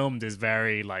way it's filmed is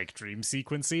very like dream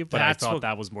sequency, but I thought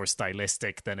that was more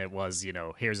stylistic than it was, you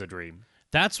know, here's a dream.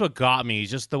 That's what got me,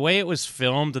 just the way it was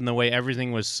filmed and the way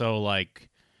everything was so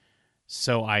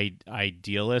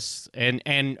idealist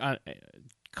and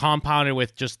compounded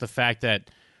with just the fact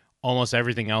that almost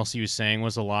everything else he was saying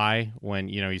was a lie when,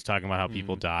 you know, he's talking about how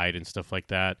people died and stuff like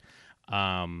that.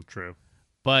 True.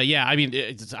 But yeah, I mean,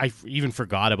 I even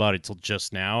forgot about it till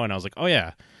just now, and I was like, oh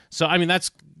yeah. So I mean,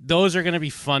 those are going to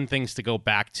be fun things to go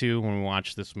back to when we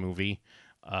watch this movie.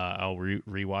 I'll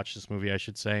rewatch this movie, I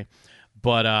should say.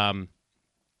 But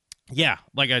yeah,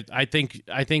 like I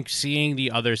think seeing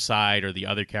the other side or the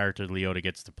other character Leota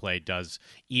gets to play does,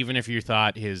 even if you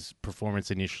thought his performance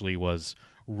initially was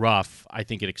rough, I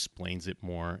think it explains it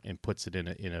more and puts it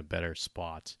in a better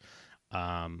spot.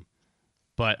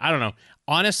 But I don't know.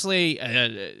 Honestly,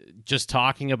 just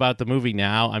talking about the movie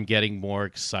now, I'm getting more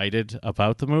excited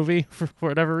about the movie for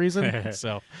whatever reason.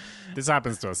 So this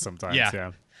happens to us sometimes.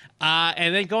 Yeah.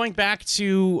 And then going back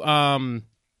to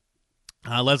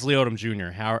Leslie Odom Jr.,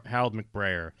 Harold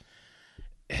McBrayer,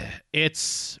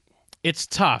 it's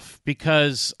tough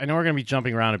because I know we're going to be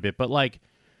jumping around a bit, but like,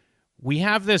 we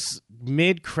have this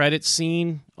mid-credit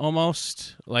scene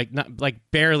almost, not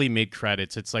barely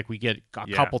mid-credits. It's like we get a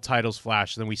couple titles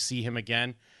flash, and then we see him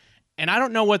again. And I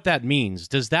don't know what that means.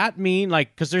 Does that mean,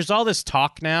 because there's all this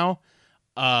talk now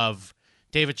of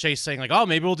David Chase saying, oh,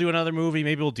 maybe we'll do another movie,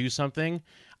 maybe we'll do something.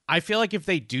 I feel like if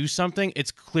they do something,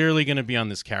 it's clearly going to be on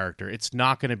this character. It's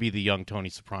not going to be the young Tony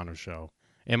Soprano show.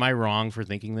 Am I wrong for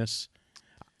thinking this?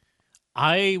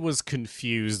 I was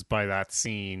confused by that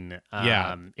scene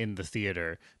in the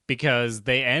theater because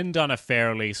they end on a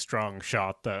fairly strong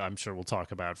shot that I'm sure we'll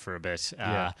talk about for a bit.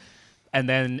 And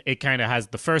then it kind of has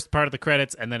the first part of the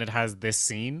credits and then it has this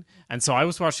scene. And so I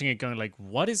was watching it going like,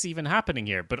 what is even happening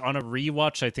here? But on a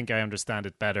rewatch, I think I understand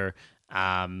it better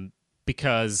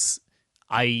because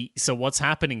so what's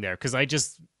happening there? Because I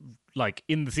just...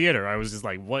 in the theater, I was just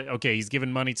like, what? Okay, he's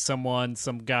giving money to someone,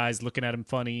 some guy's looking at him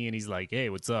funny, and he's like, hey,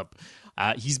 what's up?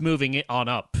 He's moving it on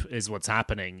up is what's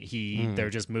happening.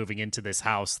 They're just moving into this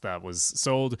house that was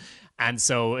sold. And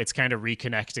so it's kind of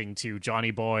reconnecting to Johnny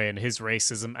Boy and his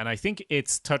racism. And I think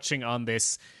it's touching on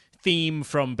this theme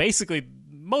from basically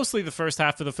mostly the first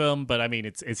half of the film, but I mean,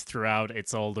 it's throughout.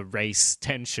 It's all the race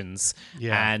tensions,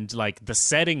 and like the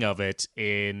setting of it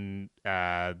in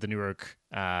the Newark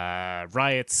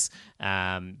riots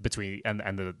between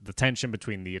and the tension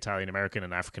between the Italian American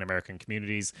and African American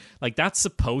communities. Like that's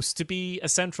supposed to be a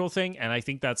central thing, and I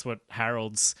think that's what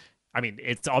Harold's. I mean,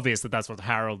 it's obvious that that's what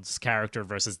Harold's character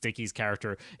versus Dickie's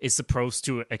character is supposed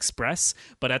to express.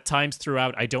 But at times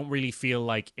throughout, I don't really feel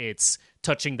like it's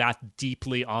touching that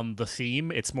deeply on the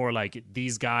theme. It's more like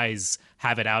these guys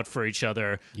have it out for each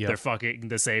other. Yep. They're fucking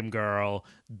the same girl.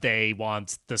 They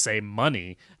want the same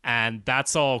money. And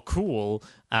that's all cool.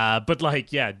 But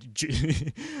like, yeah,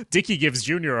 Dickie gives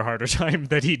Junior a harder time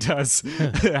than he does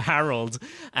Harold.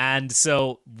 And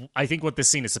so I think what this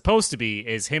scene is supposed to be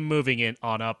is him moving in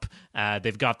on up.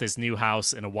 They've got this new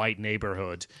house in a white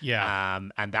neighborhood. Yeah.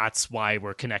 And that's why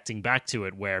we're connecting back to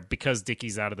it, where because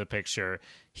Dickie's out of the picture,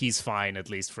 he's fine, at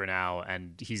least for now,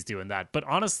 and he's doing that. But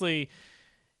honestly,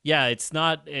 yeah, it's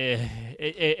not.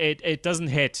 It doesn't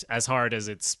hit as hard as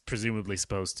it's presumably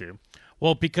supposed to.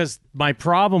 Well, because my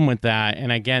problem with that,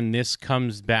 and again, this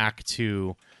comes back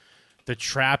to the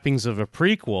trappings of a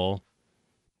prequel,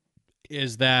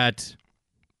 is that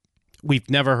we've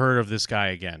never heard of this guy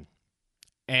again.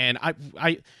 And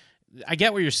I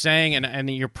get what you're saying, and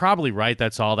you're probably right.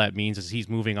 That's all that means is he's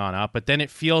moving on up. But then it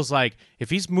feels like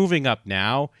if he's moving up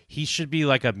now, he should be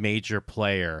like a major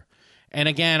player. And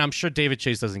again, I'm sure David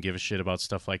Chase doesn't give a shit about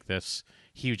stuff like this.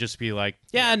 He would just be like,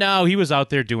 yeah, no, he was out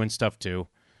there doing stuff too.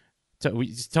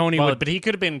 Tony would... But he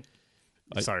could have been...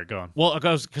 Sorry, go on. Well,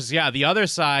 because, yeah, the other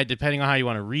side, depending on how you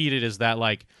want to read it, is that,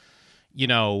 like, you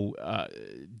know...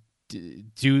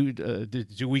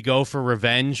 Do we go for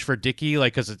revenge for Dickie?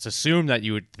 Like, because it's assumed that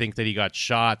you would think that he got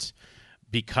shot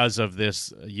because of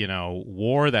this, you know,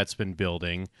 war that's been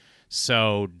building.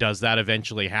 So does that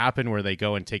eventually happen where they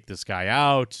go and take this guy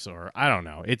out? Or I don't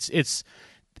know.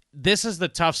 This is the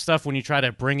tough stuff when you try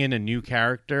to bring in a new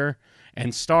character,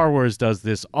 and Star Wars does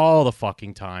this all the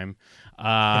fucking time.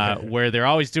 Where they're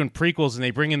always doing prequels and they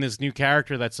bring in this new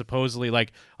character that's supposedly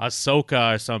like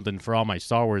Ahsoka or something, for all my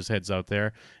Star Wars heads out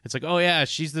there. It's like, oh yeah,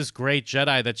 she's this great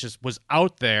Jedi that just was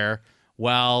out there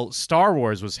while Star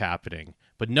Wars was happening,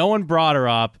 but no one brought her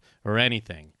up or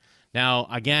anything. Now,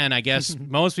 again, I guess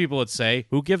most people would say,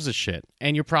 who gives a shit?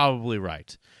 And you're probably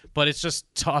right. But it's just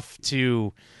tough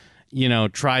to, you know,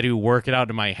 try to work it out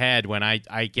in my head when I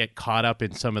get caught up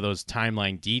in some of those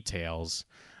timeline details.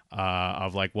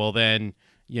 Of like, well, then,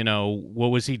 you know, what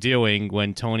was he doing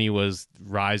when Tony was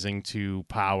rising to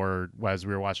power as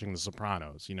we were watching The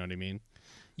Sopranos? You know what I mean?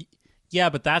 Yeah,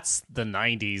 but that's the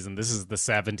 90s and this is the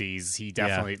 70s. He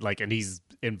definitely, and he's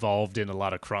involved in a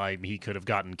lot of crime. He could have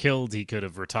gotten killed. He could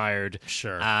have retired.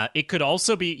 Sure. It could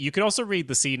also be, you could also read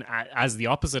the scene as the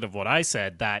opposite of what I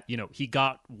said, that, you know, he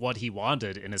got what he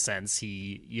wanted in a sense.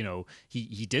 He, you know,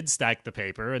 he did stack the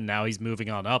paper and now he's moving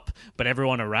on up, but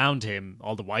everyone around him,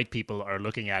 all the white people are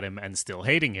looking at him and still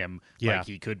hating him. Yeah. Like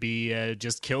he could be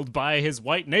just killed by his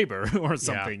white neighbor or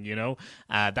something, you know?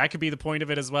 That could be the point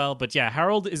of it as well. But yeah,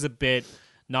 Harold is a bit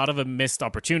not of a missed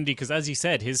opportunity, because as you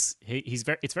said, it's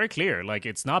very clear. Like,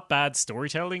 it's not bad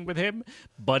storytelling with him,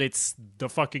 but it's the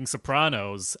fucking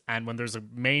Sopranos, and when there's a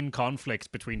main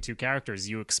conflict between two characters,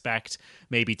 you expect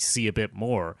maybe to see a bit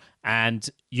more. And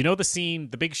you know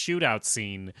the big shootout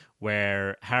scene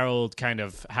where Harold kind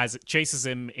of chases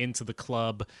him into the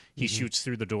club. He shoots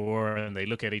through the door, and they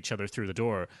look at each other through the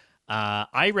door.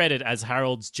 I read it as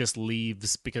Harold just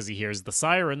leaves because he hears the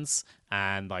sirens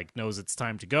and like knows it's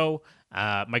time to go.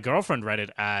 My girlfriend read it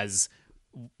as,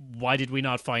 why did we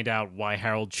not find out why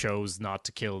Harold chose not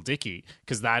to kill Dickie?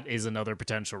 Because that is another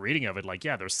potential reading of it. Like,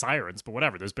 yeah, there's sirens, but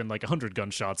whatever. There's been like 100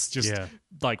 gunshots. Just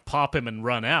like pop him and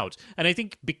run out. And I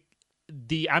think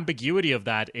the ambiguity of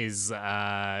that is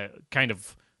kind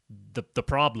of the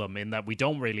problem, in that we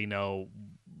don't really know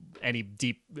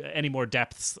any more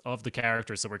depths of the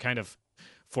character, so we're kind of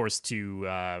forced to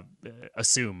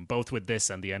assume, both with this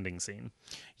and the ending scene.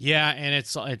 Yeah, and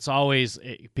it's always,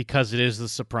 because it is The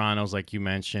Sopranos, like you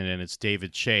mentioned, and it's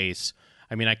David Chase.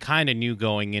 I mean, I kind of knew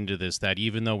going into this that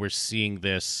even though we're seeing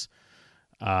this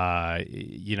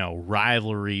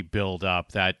rivalry build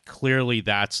up, that clearly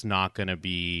that's not going to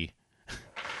be...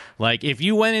 Like, if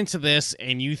you went into this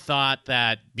and you thought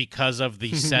that because of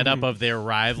the setup of their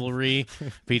rivalry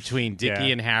between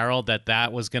Dickie and Harold,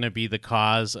 that was going to be the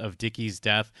cause of Dickie's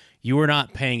death, you were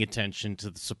not paying attention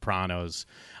to The Sopranos.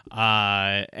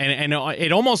 And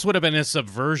it almost would have been a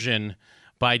subversion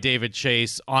by David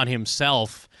Chase on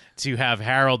himself to have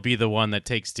Harold be the one that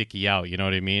takes Dickie out. You know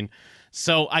what I mean?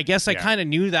 So I guess I kind of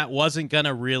knew that wasn't going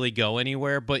to really go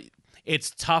anywhere, but it's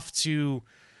tough to...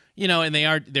 and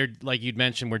they're like you'd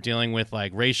mentioned, we're dealing with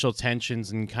like racial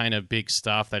tensions and kind of big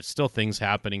stuff. That's still things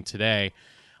happening today.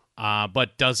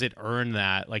 But does it earn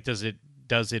that? Like, does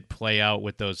it play out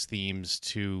with those themes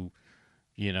to,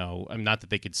 I'm not that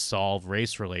they could solve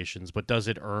race relations, but does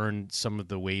it earn some of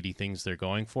the weighty things they're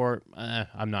going for?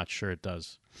 I'm not sure it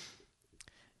does.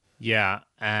 Yeah,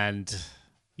 and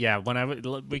yeah,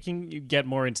 we can get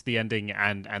more into the ending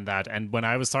and that. And when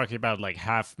I was talking about like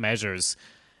half measures,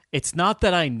 it's not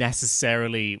that I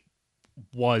necessarily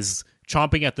was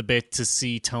chomping at the bit to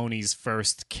see Tony's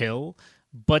first kill,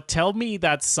 but tell me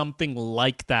that something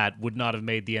like that would not have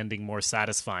made the ending more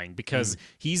satisfying, because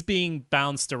he's being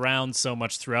bounced around so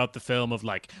much throughout the film of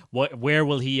like, where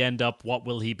will he end up? What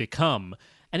will he become?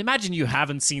 And imagine you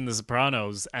haven't seen The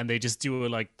Sopranos and they just do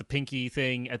like the pinky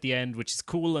thing at the end, which is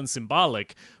cool and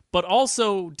symbolic, but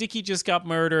also Dickie just got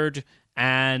murdered,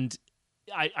 and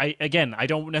I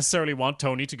don't necessarily want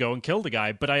Tony to go and kill the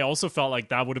guy, but I also felt like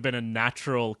that would have been a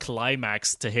natural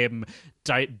climax to him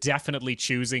definitely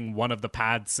choosing one of the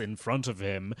paths in front of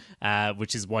him,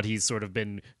 which is what he's sort of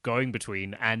been going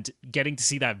between, and getting to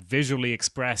see that visually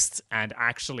expressed and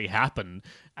actually happen.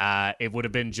 It would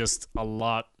have been just a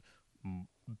lot.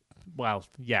 Well,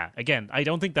 yeah. Again, I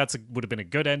don't think would have been a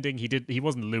good ending. He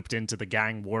wasn't looped into the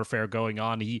gang warfare going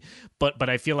on. But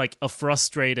I feel like a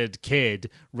frustrated kid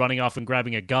running off and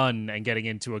grabbing a gun and getting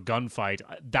into a gunfight.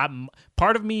 That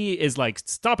part of me is like,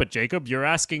 stop it, Jacob. You're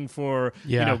asking for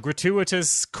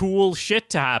gratuitous cool shit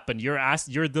to happen. You're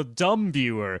the dumb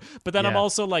viewer. But then I'm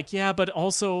also like, yeah, but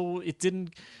also it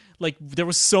didn't. Like, there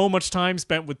was so much time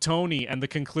spent with Tony, and the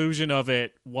conclusion of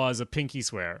it was a pinky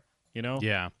swear.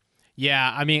 Yeah.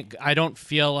 Yeah, I mean, I don't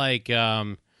feel like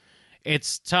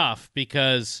it's tough,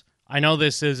 because I know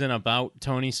this isn't about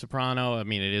Tony Soprano. I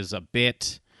mean, it is a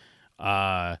bit.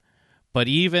 But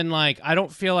even like, I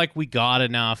don't feel like we got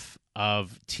enough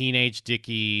of teenage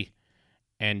Dickie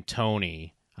and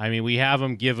Tony. I mean, we have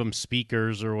him give him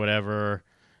speakers or whatever,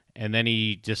 and then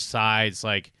he decides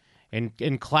like,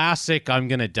 in classic I'm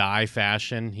gonna die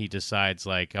fashion, he decides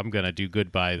like, I'm gonna do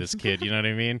good by this kid, you know what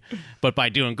I mean? But by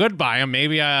doing good by him,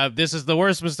 maybe this is the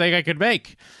worst mistake I could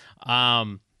make.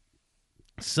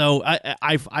 So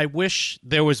I wish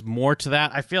there was more to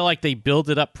that. I feel like they build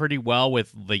it up pretty well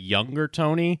with the younger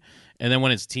Tony, and then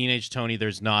when it's teenage Tony,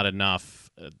 there's not enough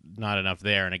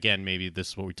there. And again, maybe this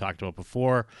is what we talked about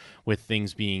before, with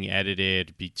things being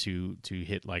edited to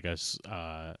hit like a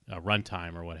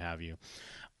runtime or what have you.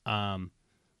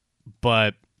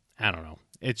 But I don't know.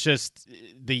 It's just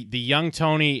the young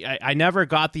Tony. I never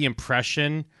got the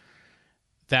impression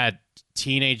that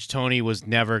teenage Tony was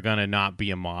never gonna not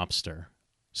be a mobster.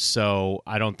 So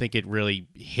I don't think it really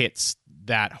hits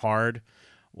that hard.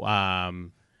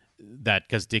 That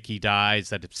because Dickie dies,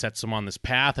 that it sets him on this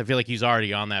path. I feel like he's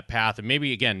already on that path, and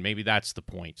maybe that's the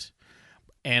point.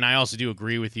 And I also do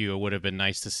agree with you. It would have been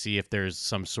nice to see if there's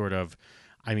some sort of,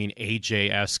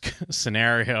 AJ-esque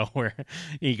scenario where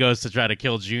he goes to try to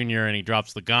kill Junior and he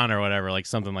drops the gun or whatever, like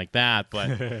something like that.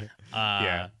 But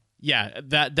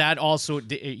that also,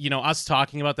 us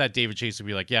talking about that, David Chase would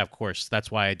be like, yeah, of course. That's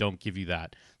why I don't give you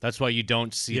that. That's why you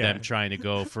don't see them trying to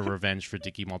go for revenge for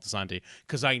Dickie Moltisanti,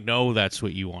 because I know that's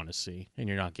what you want to see, and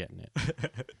you're not getting it.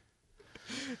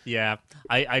 Yeah,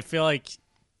 I feel like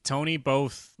Tony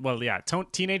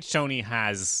teenage Tony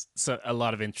has a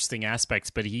lot of interesting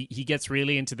aspects, but he gets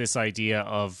really into this idea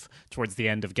of, towards the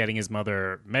end, of getting his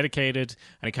mother medicated,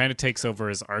 and it kind of takes over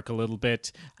his arc a little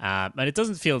bit. And it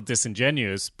doesn't feel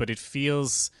disingenuous, but it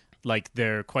feels like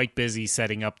they're quite busy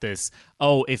setting up this,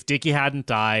 if Dickie hadn't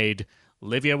died,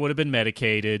 Livia would have been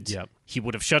medicated. Yep. He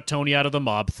would have shut Tony out of the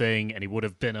mob thing, and he would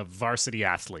have been a varsity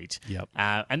athlete. Yep.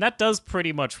 And that does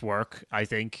pretty much work, I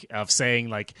think, of saying,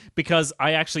 like, because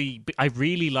I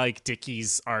really like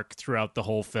Dickie's arc throughout the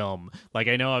whole film. Like,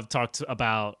 I know I've talked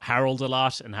about Harold a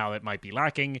lot and how it might be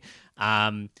lacking.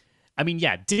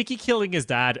 Dickie killing his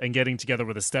dad and getting together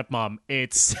with his stepmom,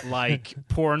 it's like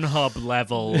Pornhub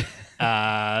level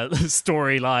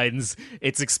storylines.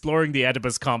 It's exploring the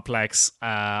Oedipus complex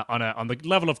on the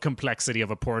level of complexity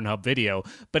of a Pornhub video.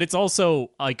 But it's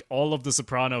also like all of The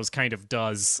Sopranos kind of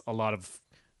does a lot of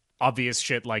obvious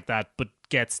shit like that, but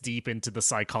gets deep into the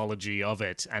psychology of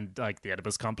it. And like the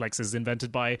Oedipus complex is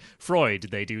invented by Freud.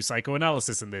 They do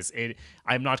psychoanalysis in this.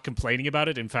 I'm not complaining about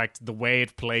it. In fact, the way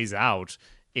it plays out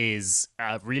is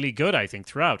really good, I think,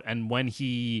 throughout. And when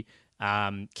he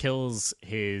kills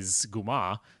his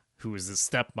Guma, who is his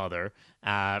stepmother,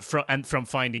 from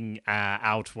finding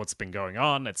out what's been going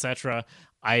on, etc.,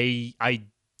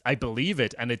 I believe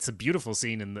it, and it's a beautiful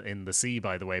scene in the sea,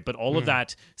 by the way. But all of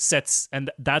that sets, and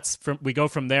we go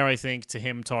from there, I think, to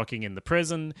him talking in the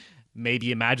prison,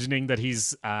 maybe imagining that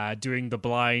he's doing the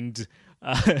blind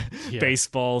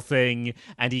baseball thing,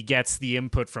 and he gets the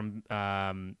input from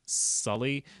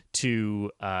Sally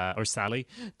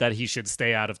that he should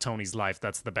stay out of Tony's life.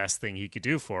 That's the best thing he could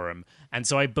do for him. And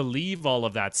so I believe all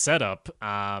of that setup.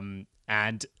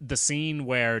 And the scene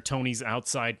where Tony's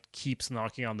outside keeps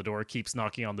knocking on the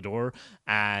door,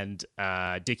 and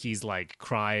Dickie's like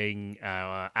crying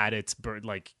at it,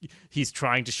 like he's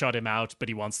trying to shut him out, but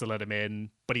he wants to let him in,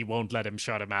 but he won't let him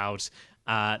shut him out.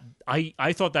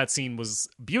 I thought that scene was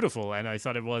beautiful, and I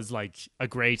thought it was like a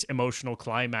great emotional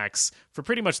climax for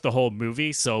pretty much the whole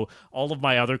movie. So all of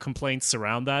my other complaints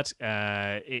around that,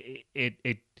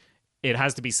 it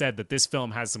has to be said that this film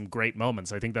has some great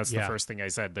moments. I think that's the first thing I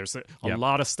said. There's a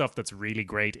lot of stuff that's really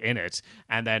great in it,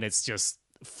 and then it's just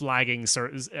flagging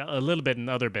a little bit in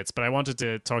other bits. But I wanted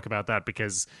to talk about that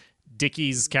because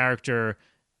Dickie's character,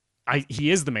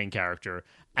 he is the main character,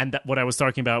 and what I was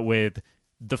talking about with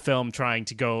the film trying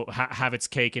to go have its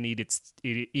cake and eat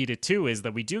it too is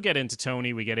that we do get into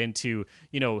Tony. We get into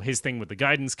his thing with the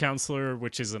guidance counselor,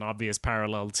 which is an obvious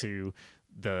parallel to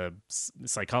the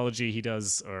psychology he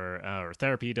does or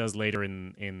therapy he does later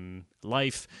in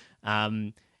life.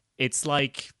 It's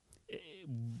like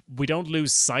we don't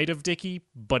lose sight of Dickie,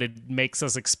 but it makes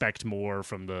us expect more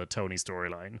from the Tony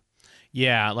storyline.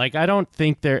 Yeah, like I don't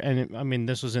think and I mean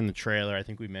this was in the trailer. I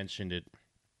think we mentioned it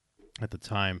at the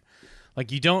time.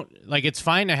 Like you don't like it's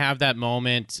fine to have that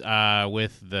moment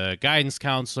with the guidance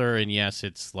counselor, and yes,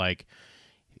 it's like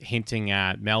hinting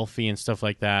at Melfi and stuff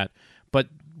like that. But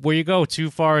where you go too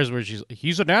far is where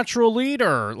he's a natural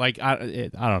leader. Like I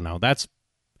don't know. That's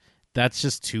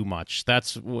just too much.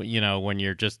 That's when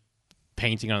you're just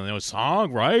painting on a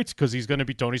song, right? Because he's going to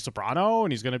be Tony Soprano,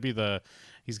 and he's going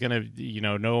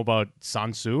to know about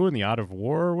Sun Tzu and the Art of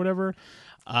War or whatever.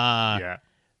 Yeah.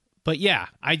 But yeah,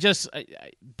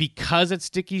 because it's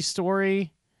Dickie's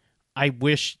story, I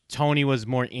wish Tony was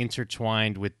more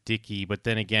intertwined with Dickie. But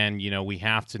then again, we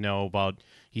have to know about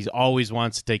he always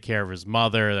wants to take care of his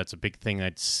mother. That's a big thing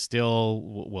that still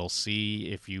we'll see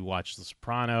if you watch The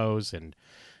Sopranos, and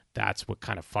that's what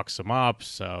kind of fucks him up.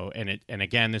 So, and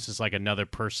again, this is like another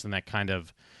person that kind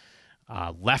of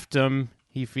left him,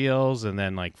 he feels, and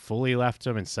then like fully left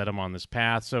him and set him on this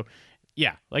path. So,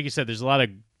 yeah, like you said, there's a lot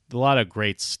of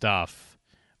great stuff,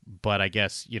 but I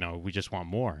guess we just want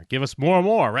more. Give us more and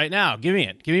more right now. Give me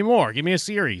it. Give me more. Give me a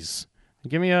series.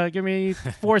 Give me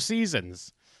 4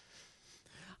 seasons.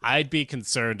 I'd be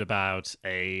concerned about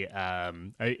a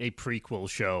prequel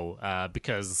show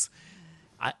because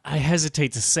I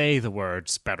hesitate to say the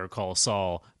words Better Call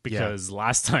Saul because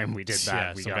last time we did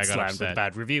that, we got slammed with a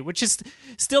bad review, which is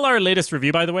still our latest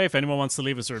review, by the way. If anyone wants to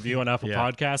leave us a review on Apple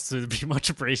Podcasts, it'd be much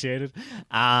appreciated.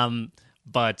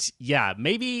 But yeah,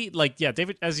 maybe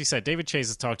David, as you said, David Chase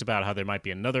has talked about how there might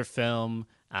be another film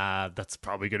that's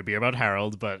probably going to be about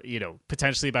Harold, but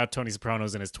potentially about Tony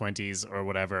Soprano's in his 20s or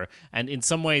whatever. And in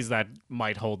some ways, that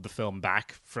might hold the film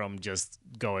back from just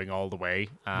going all the way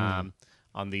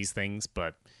on these things.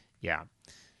 But yeah.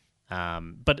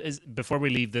 Before we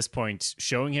leave this point,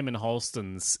 showing him in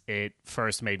Halston's, it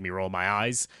first made me roll my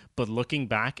eyes. But looking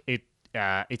back,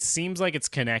 it seems like it's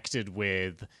connected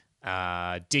with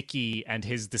Dickie and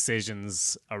his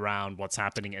decisions around what's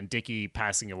happening, and Dickie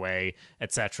passing away,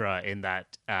 etc. In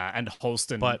that, and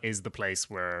Halston is the place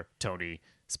where Tony,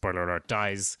 spoiler alert,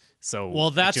 dies. So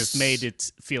it just made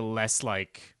it feel less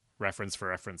like reference for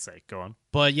reference sake. Go on.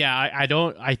 But yeah,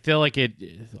 I feel like it.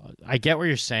 I get what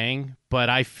you're saying,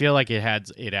 but I feel like it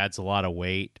adds a lot of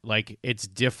weight. Like it's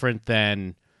different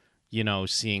than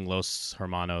seeing Los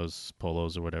Hermanos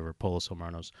Polos or whatever, Polos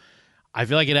Hermanos. I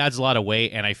feel like it adds a lot of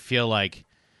weight, and I feel like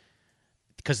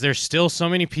because there's still so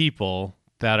many people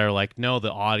that are like, no,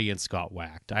 the audience got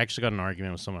whacked. I actually got an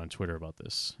argument with someone on Twitter about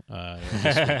this.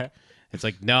 It's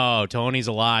like, no, Tony's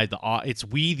alive. It's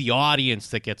we, the audience,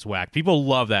 that gets whacked. People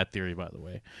love that theory, by the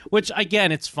way, which,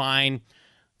 again, it's fine.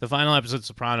 The final episode of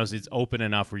Sopranos is open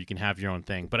enough where you can have your own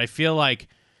thing. But I feel like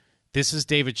this is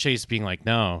David Chase being like,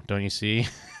 no, don't you see?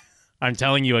 I'm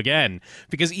telling you again.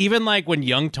 Because even like when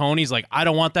young Tony's like, I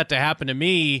don't want that to happen to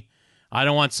me. I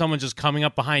don't want someone just coming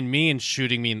up behind me and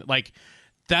shooting me. Like,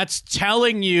 that's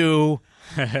telling you,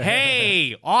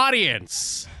 hey,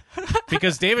 audience.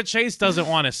 Because David Chase doesn't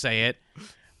want to say it.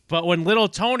 But when little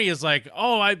Tony is like,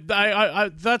 oh, I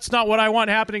that's not what I want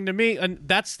happening to me. And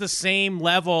that's the same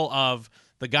level of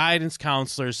the guidance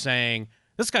counselor saying,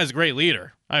 this guy's a great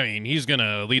leader. I mean, he's going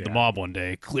to lead the mob one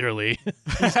day, clearly.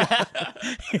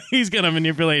 He's going to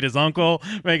manipulate his uncle,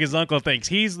 make his uncle think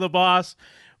he's the boss.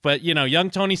 But, young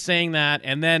Tony saying that,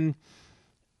 and then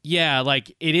Yeah,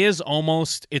 like it is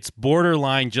almost, it's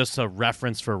borderline just a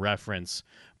reference for reference,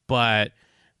 but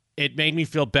it made me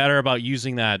feel better about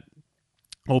using that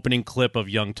opening clip of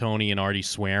young Tony and Artie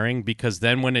swearing, because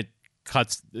then when it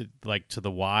cuts like to the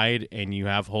wide and you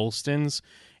have Holston's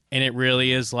and it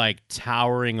really is like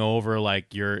towering over,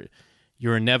 like your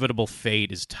inevitable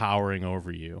fate is towering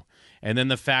over you. And then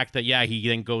the fact that, yeah, he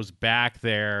then goes back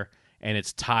there and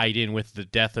it's tied in with the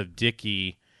death of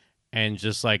Dickie, and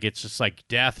just like it's just like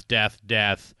death, death,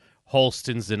 death,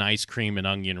 Holston's and ice cream and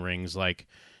onion rings, like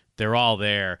they're all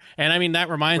there. And I mean, that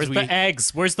reminds me, Where's the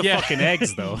eggs? Where's the fucking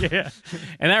eggs, though? Yeah.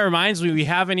 And that reminds me, we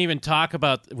haven't even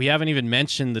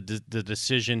mentioned the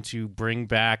decision to bring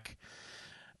back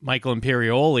Michael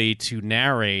Imperioli to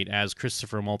narrate as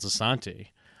Christopher Moltisanti,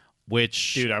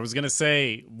 which, dude, I was gonna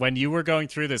say, when you were going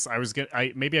through this,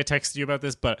 maybe I texted you about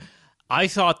this, but I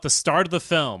thought the start of the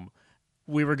film,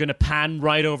 we were going to pan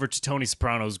right over to Tony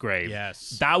Soprano's grave.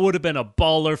 Yes. That would have been a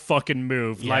baller fucking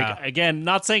move. Yeah. Like, again,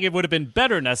 not saying it would have been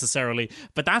better necessarily,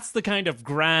 but that's the kind of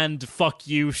grand fuck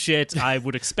you shit I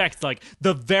would expect. Like,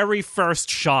 the very first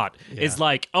shot is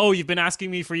like, oh, you've been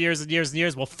asking me for years and years and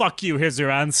years. Well, fuck you. Here's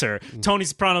your answer. Tony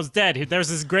Soprano's dead. There's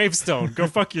his gravestone. Go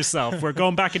fuck yourself. We're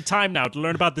going back in time now to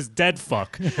learn about this dead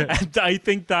fuck. And I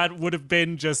think that would have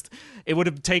been just, it would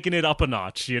have taken it up a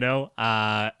notch, you know?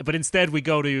 But instead we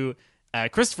go to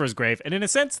Christopher's grave, and in a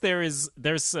sense there's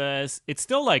it's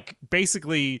still like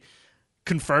basically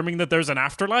confirming that there's an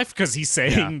afterlife, because he's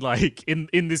saying like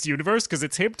in this universe, because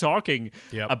it's him talking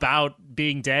about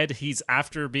being dead. He's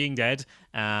after being dead,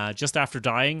 just after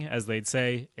dying, as they'd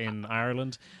say in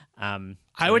Ireland.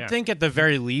 I would think at the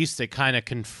very least it kind of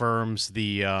confirms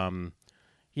the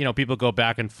people go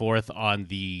back and forth on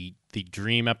the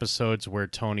dream episodes where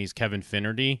Tony's Kevin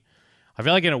Finnerty. I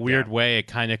feel like in a weird way, it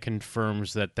kind of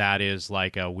confirms that is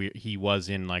like he was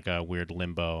in like a weird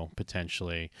limbo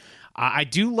potentially. I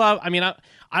do love. I mean,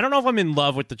 I don't know if I'm in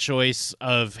love with the choice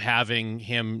of having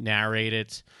him narrate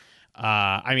it.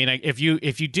 I mean, if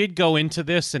you did go into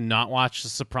this and not watch The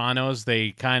Sopranos,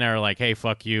 they kind of are like, hey,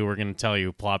 fuck you. We're going to tell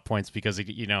you plot points, because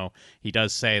he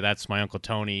does say that's my Uncle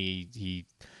Tony.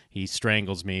 He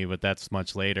strangles me, but that's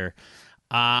much later.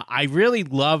 I really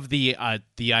love the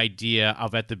idea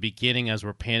of at the beginning, as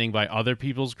we're panning by other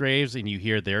people's graves and you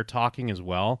hear they're talking as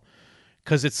well,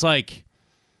 because it's like,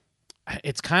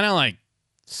 it's kind of like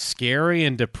scary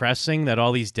and depressing that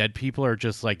all these dead people are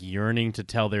just like yearning to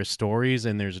tell their stories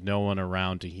and there's no one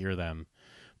around to hear them,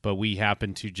 but we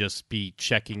happen to just be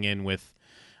checking in with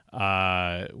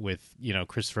Christopher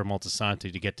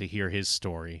Moltisanti to get to hear his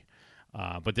story.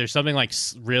 But there's something like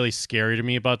really scary to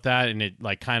me about that, and it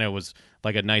like kind of was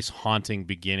like a nice haunting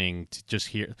beginning to just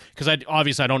hear, because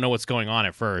I don't know what's going on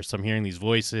at first. I'm hearing these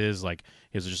voices, like,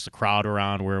 is it just a crowd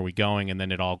around? Where are we going? And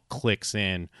then it all clicks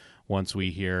in once we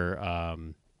hear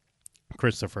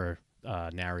Christopher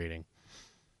narrating.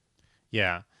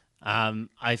 Yeah.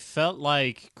 I felt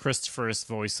like Christopher's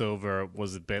voiceover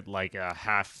was a bit like a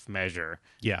half measure.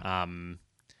 Yeah.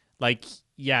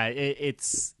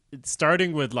 It's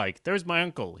starting with like, there's my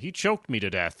uncle, he choked me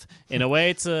to death. In a way,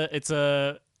 it's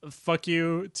a fuck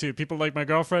you to people like my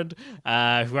girlfriend who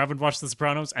haven't watched The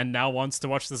Sopranos and now wants to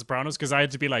watch The Sopranos, because I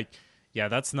had to be like, yeah,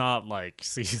 that's not like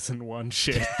season 1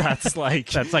 shit. That's like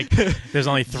there's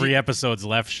only 3 episodes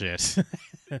left shit.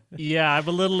 Yeah, I'm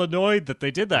a little annoyed that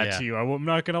they did that to you. I'm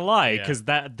not gonna lie, because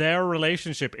that their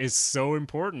relationship is so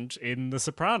important in The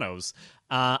Sopranos.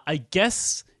 I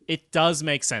guess it does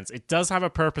make sense. It does have a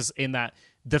purpose in that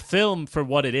the film, for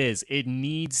what it is, it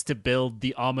needs to build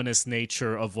the ominous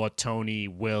nature of what Tony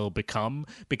will become.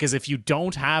 Because if you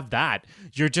don't have that,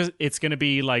 it's going to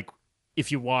be like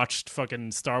if you watched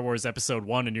fucking Star Wars Episode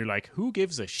 1 and you're like, who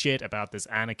gives a shit about this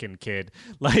Anakin kid?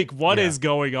 Like, what is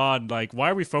going on? Like, why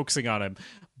are we focusing on him?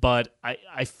 But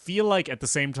I feel like at the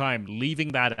same time,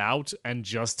 leaving that out and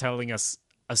just telling us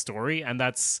a story, and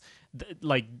that's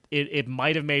like it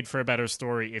might have made for a better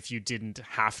story if you didn't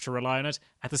have to rely on it.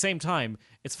 At the same time,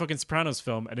 it's fucking Sopranos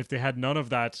film, and if they had none of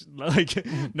that, like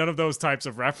none of those types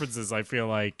of references, I feel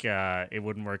like it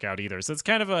wouldn't work out either. So it's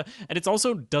kind of and it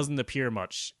also doesn't appear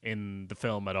much in the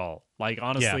film at all. Like,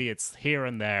 honestly, it's here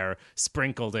and there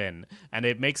sprinkled in, and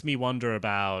it makes me wonder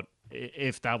about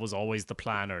if that was always the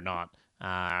plan or not.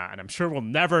 And I'm sure we'll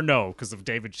never know because of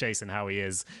David Chase and how he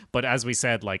is. But as we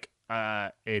said, like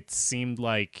it seemed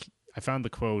like I found the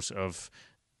quote of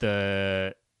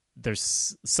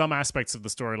there's some aspects of the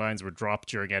storylines were dropped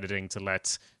during editing to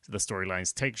let the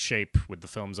storylines take shape with the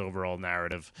film's overall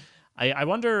narrative. I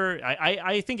wonder,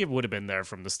 I think it would have been there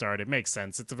from the start. It makes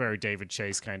sense. It's a very David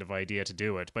Chase kind of idea to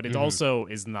do it, but it also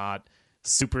is not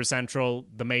super central.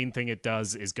 The main thing it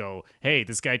does is go, hey,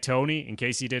 this guy Tony, in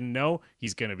case you didn't know,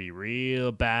 he's going to be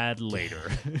real bad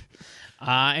later.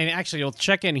 And actually, you'll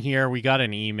check in here. We got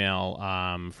an email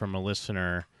from a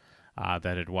listener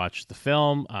that had watched the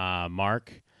film,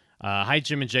 Mark. Hi,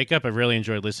 Jim and Jacob. I've really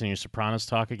enjoyed listening to Sopranos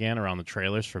talk again around the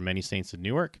trailers for Many Saints of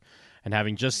Newark. And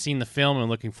having just seen the film, I'm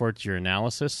looking forward to your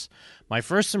analysis. My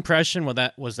first impression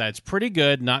was that it's pretty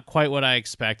good, not quite what I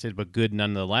expected, but good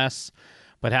nonetheless.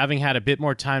 But having had a bit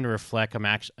more time to reflect, I'm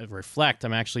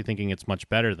actually thinking it's much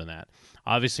better than that.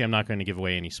 Obviously, I'm not going to give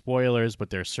away any spoilers, but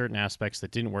there are certain aspects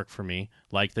that didn't work for me,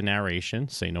 like the narration,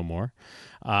 say no more,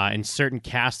 and certain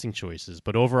casting choices.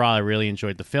 But overall, I really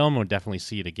enjoyed the film and would definitely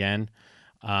see it again.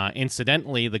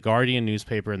 Incidentally, the Guardian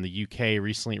newspaper in the UK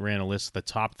recently ran a list of the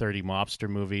top 30 mobster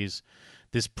movies.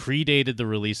 This predated the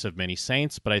release of Many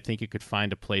Saints, but I think it could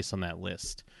find a place on that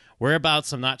list.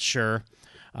 Whereabouts, I'm not sure.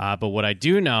 But what I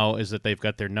do know is that they've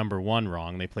got their number one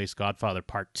wrong. They placed Godfather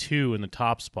Part 2 in the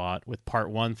top spot, with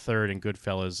Part 1 third and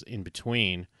Goodfellas in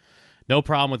between. No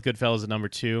problem with Goodfellas at number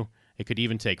 2. It could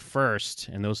even take first,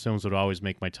 and those films would always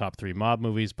make my top 3 mob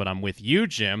movies. But I'm with you,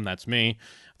 Jim. That's me.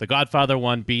 The Godfather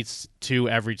 1 beats 2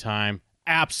 every time.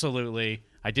 Absolutely.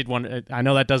 I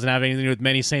know that doesn't have anything to do with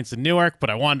Many Saints in Newark, but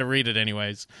I wanted to read it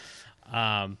anyways.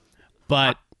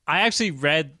 But I actually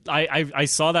read, I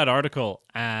saw that article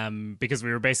because we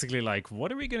were basically like,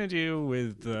 what are we going to do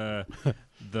with the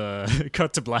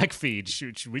Cut to Black feed?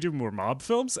 Should we do more mob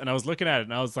films? And I was looking at it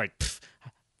and I was like,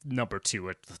 number 2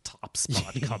 at the top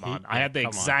spot. Come on. I had the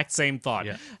exact same thought.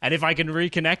 Yeah. And if I can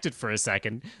reconnect it for a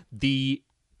second, the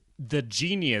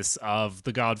genius of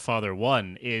The Godfather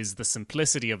 1 is the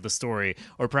simplicity of the story,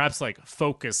 or perhaps like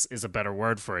focus is a better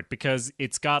word for it, because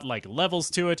it's got like levels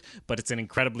to it, but it's an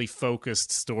incredibly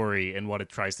focused story in what it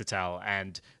tries to tell.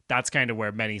 And that's kind of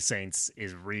where Many Saints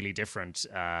is really different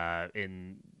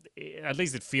at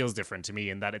least it feels different to me,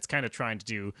 in that it's kind of trying to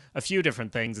do a few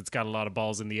different things. It's got a lot of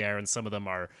balls in the air, and some of them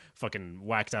are fucking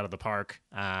whacked out of the park.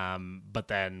 But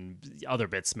then other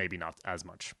bits, maybe not as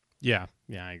much. Yeah,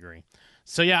 I agree.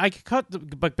 So yeah, I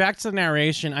could but back to the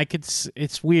narration.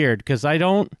 It's weird because I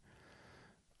don't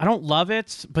love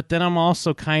it, but then I'm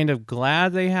also kind of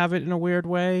glad they have it in a weird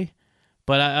way.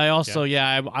 But I also,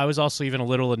 I was also even a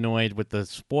little annoyed with the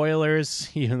spoilers,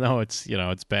 even though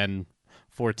it's been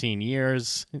 14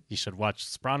 years. You should watch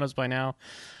Sopranos by now.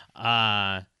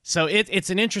 So it's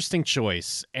an interesting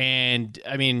choice. And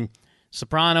I mean,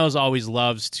 Sopranos always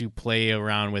loves to play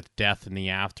around with death in the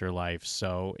afterlife.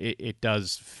 So it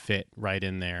does fit right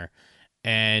in there.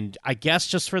 And I guess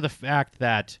just for the fact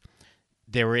that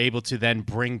they were able to then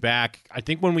bring back, I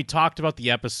think when we talked about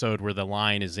the episode where the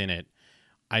line is in it,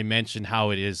 I mentioned how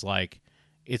it is like,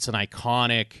 it's an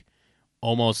iconic,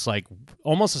 almost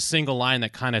a single line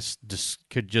that kind of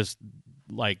could just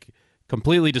like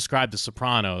completely describe the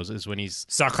Sopranos, is when he's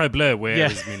Sacre bleu, where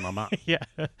is me mama? Yeah,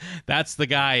 that's the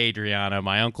guy, Adriana,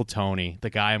 my Uncle Tony, the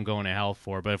guy I'm going to hell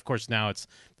for. But of course now it's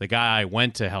the guy I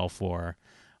went to hell for.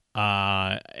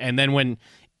 And then when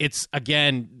it's,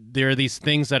 again, there are these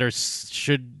things that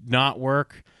should not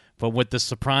work, but with the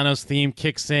Sopranos theme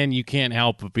kicks in, you can't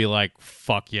help but be like,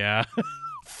 fuck yeah.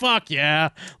 Fuck yeah.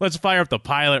 Let's fire up the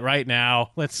pilot right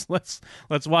now. Let's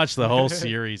watch the whole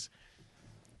series.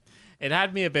 It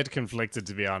had me a bit conflicted,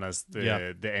 to be honest,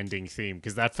 the ending theme,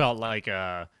 because that felt like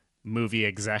a movie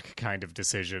exec kind of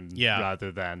decision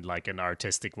rather than like an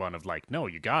artistic one of like, no,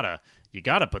 you gotta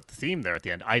put the theme there at the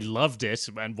end. I loved it,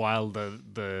 and while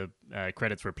the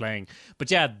credits were playing, but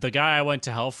yeah, the guy I went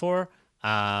to hell for,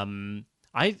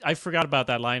 I forgot about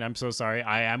that line. I'm so sorry.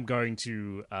 I am going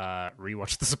to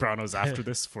rewatch The Sopranos after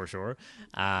this for sure.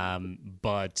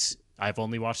 But I've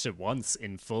only watched it once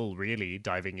in full, really,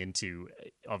 diving into,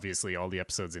 obviously, all the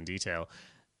episodes in detail.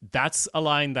 That's a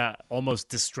line that almost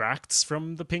distracts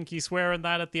from the pinky swear and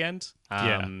that at the end.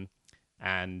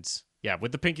 And yeah,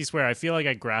 with the pinky swear, I feel like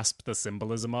I grasped the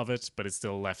symbolism of it, but it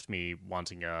still left me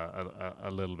wanting a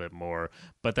little bit more.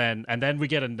 But then we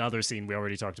get another scene. We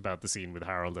already talked about the scene with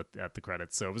Harold at the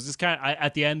credits. So it was just kind of,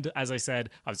 at the end, as I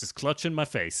said, I was just clutching my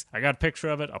face. I got a picture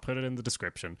of it. I'll put it in the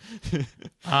description.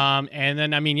 And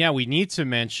then, I mean, yeah, we need to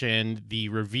mention the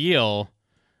reveal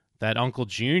that Uncle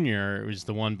Junior is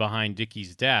the one behind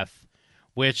Dickie's death,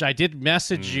 which I did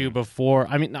message you before.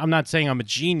 I mean, I'm not saying I'm a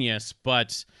genius,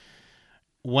 but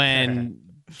when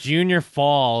Junior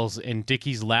falls and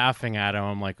Dickie's laughing at him,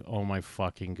 I'm like, oh my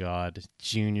fucking God,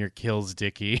 Junior kills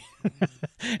Dickie.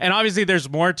 And obviously there's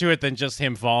more to it than just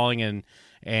him falling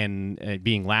and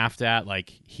being laughed at.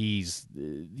 Like, he's,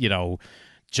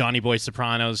 Johnny Boy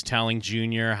Sopranos telling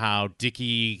Junior how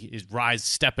Dickie is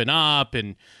stepping up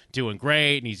and doing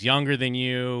great, and he's younger than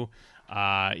you.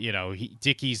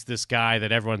 Dickie's this guy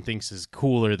that everyone thinks is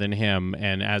cooler than him,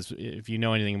 and if you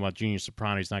know anything about Junior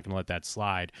Soprano, he's not going to let that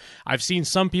slide. I've seen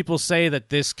some people say that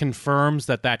this confirms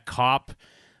that cop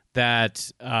that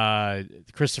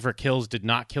Christopher kills did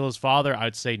not kill his father. I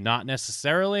would say not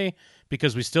necessarily,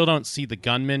 because we still don't see the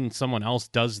gunman. Someone else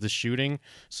does the shooting,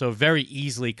 so very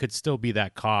easily could still be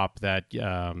that cop that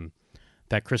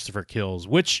Christopher kills,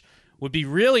 which would be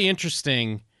really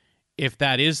interesting if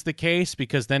that is the case,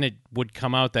 because then it would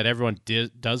come out that everyone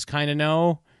does kind of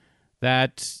know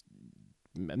that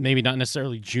maybe not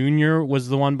necessarily Junior was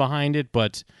the one behind it,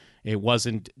 but it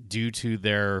wasn't due to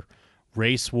their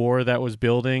race war that was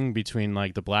building between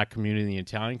like the black community and the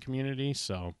Italian community.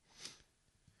 So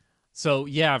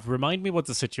yeah, remind me what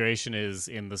the situation is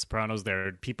in The Sopranos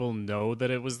there. People know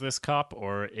that it was this cop,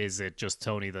 or is it just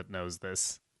Tony that knows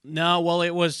this? No,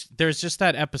 well, there's just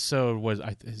that episode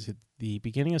is it the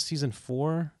beginning of season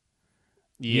 4?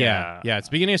 Yeah, it's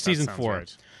beginning of season 4.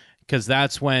 Because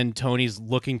that's when Tony's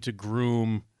looking to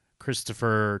groom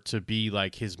Christopher to be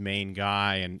like his main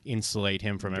guy and insulate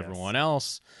him from everyone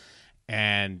else.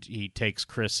 And he takes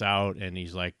Chris out, and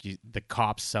he's like, the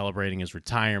cop's celebrating his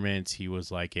retirement. He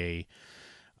was like an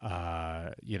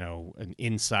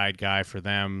inside guy for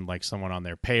them, like someone on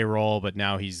their payroll, but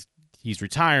now he's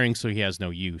retiring, so he has no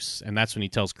use. And that's when he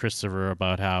tells Christopher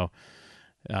about how,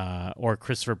 or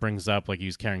Christopher brings up like he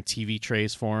was carrying TV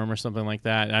trays for him or something like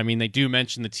that. I mean, they do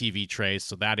mention the TV trays,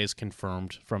 so that is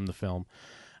confirmed from the film.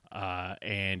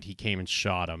 And he came and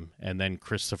shot him. And then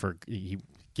he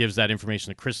gives that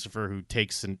information to Christopher, who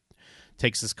takes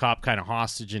this cop kind of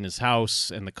hostage in his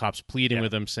house, and the cop's pleading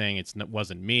with him, saying it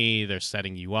wasn't me, they're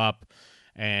setting you up.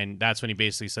 And that's when he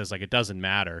basically says, like, it doesn't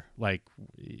matter, like,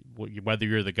 whether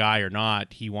you're the guy or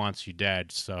not, he wants you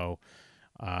dead, so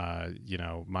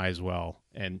might as well.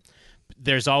 And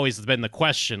there's always been the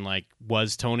question, like,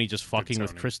 was Tony just fucking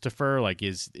with Christopher? Like,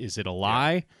 is it a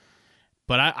lie? Yeah.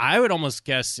 But I would almost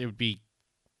guess it would be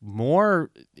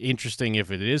more interesting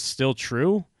if it is still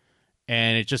true,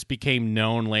 and it just became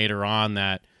known later on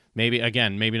that maybe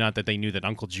not that they knew that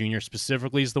Uncle Junior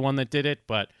specifically is the one that did it,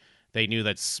 but they knew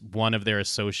that one of their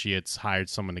associates hired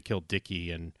someone to kill Dickie,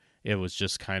 and it was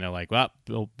just kind of like, well,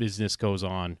 business goes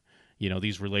on.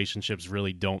 These relationships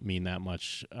really don't mean that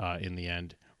much in the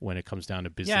end when it comes down to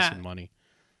business and money.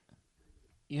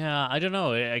 Yeah, I don't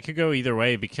know. I could go either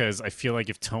way, because I feel like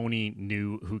if Tony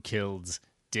knew who killed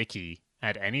Dickie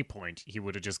at any point, he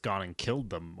would have just gone and killed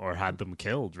them or had them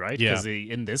killed, right? Yeah. Because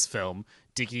in this film,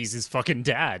 Dickie's his fucking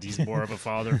dad. He's more of a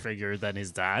father figure than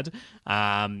his dad.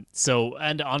 And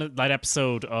on that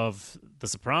episode of The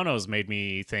Sopranos made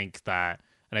me think that,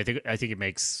 and I think it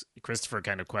makes Christopher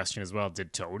kind of question as well,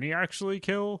 did Tony actually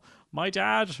kill my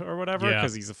dad or whatever?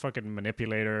 Because he's a fucking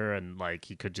manipulator, and like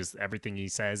he could just, everything he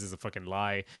says is a fucking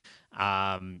lie.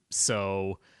 But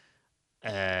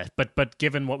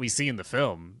given what we see in the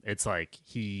film, it's like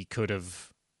he could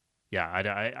have.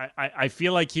 Yeah, I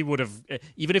feel like he would have,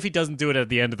 even if he doesn't do it at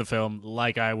the end of the film,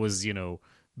 like I was,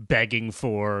 begging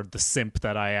for the simp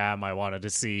that I am. I wanted to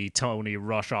see Tony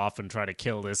rush off and try to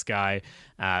kill this guy,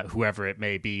 whoever it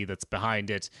may be that's behind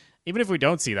it. Even if we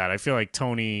don't see that, I feel like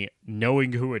Tony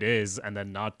knowing who it is and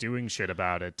then not doing shit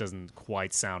about it doesn't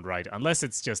quite sound right, unless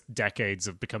it's just decades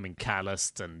of becoming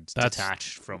calloused and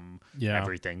detached from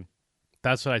everything.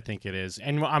 That's what I think it is.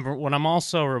 And when I'm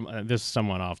also, this is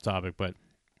somewhat off topic, but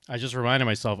I just reminded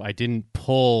myself I didn't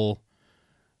pull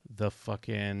the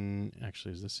fucking...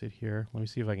 Actually, is this it here? Let me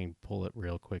see if I can pull it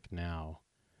real quick now.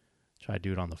 Try to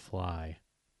do it on the fly.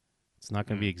 It's not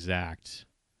going to be exact.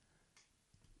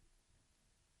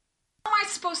 How am I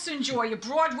supposed to enjoy a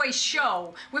Broadway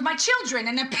show with my children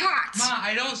and their pot? Ma,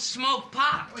 I don't smoke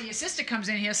pot. Well, your sister comes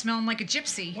in here smelling like a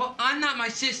gypsy. Well, I'm not my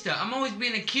sister. I'm always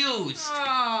being accused.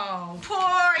 Oh,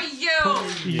 poor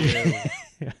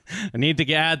you. I need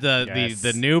to add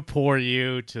the new "poor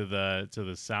you" to the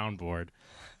soundboard.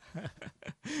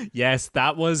 Yes,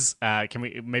 that was. Can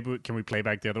we play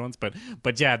back the other ones? But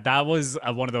yeah, that was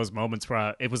one of those moments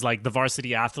where it was like the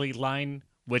varsity athlete line,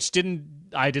 which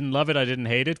I didn't love it, I didn't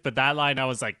hate it, but that line I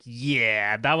was like,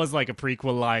 yeah, that was like a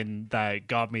prequel line that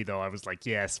got me though. I was like,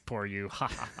 yes, poor you.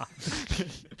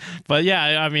 But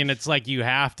yeah, I mean, it's like you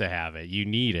have to have it, you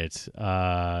need it. Do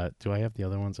I have the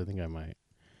other ones? I think I might.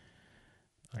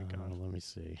 Let me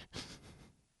see.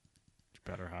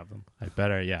 Better have them. I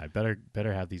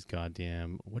better have these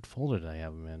goddamn. What folder did I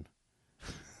have them in?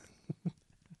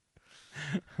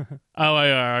 All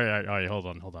right, hold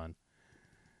on.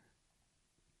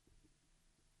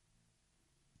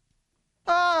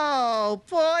 Oh,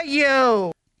 poor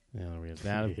you. Yeah, we have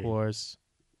that, of course.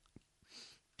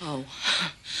 Oh,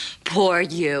 poor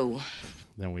you.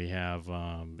 Then we have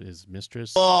his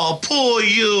mistress. Oh, poor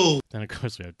you. Then, of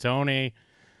course, we have Tony.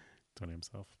 Tony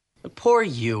himself. Poor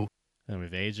you. Then we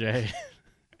have AJ.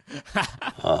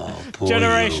 Oh, poor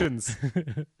Generations. I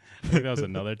think that was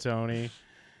another Tony.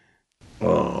 you.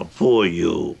 Oh, poor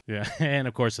you. Yeah, and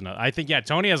of course another. I think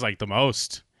Tony has like the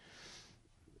most.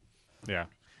 Yeah.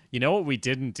 You know what we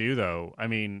didn't do though? I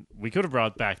mean, we could have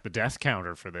brought back the death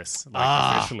counter for this,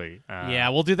 officially. Yeah,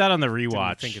 we'll do that on the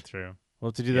rewatch. Think it through. We'll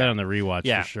have to do that on the rewatch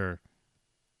for sure.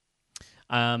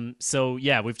 So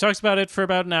yeah, we've talked about it for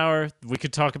about an hour. We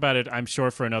could talk about it, I'm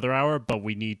sure, for another hour, but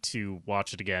we need to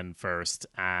watch it again first.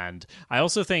 And I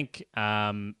also think,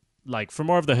 for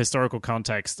more of the historical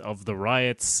context of the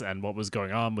riots and what was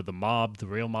going on with the mob, the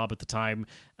real mob at the time,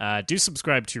 do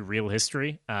subscribe to Real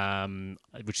History,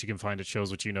 which you can find at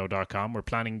showswhatyouknow.com. We're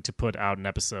planning to put out an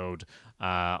episode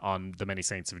on the Many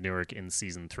Saints of Newark in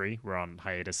season 3. We're on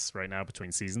hiatus right now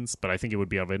between seasons, but I think it would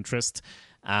be of interest.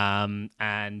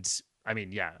 I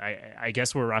mean, I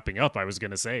guess we're wrapping up. I was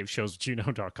going to say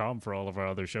showswhatyouknow.com for all of our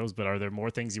other shows, but are there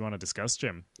more things you want to discuss,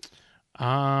 Jim?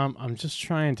 I'm just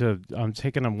trying to. I'm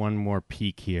taking one more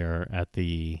peek here at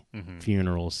the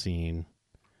funeral scene,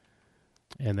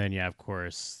 and then of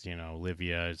course,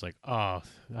 Olivia is like, "Oh,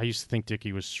 I used to think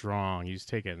Dickie was strong. He's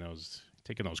taking those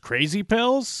crazy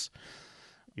pills."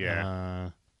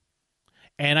 Yeah.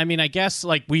 And I mean, I guess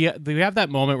we have that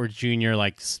moment where Junior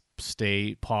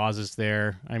pauses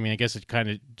there. I mean, I guess it kind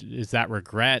of is that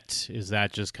regret. Is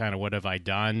that just kind of what have I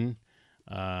done?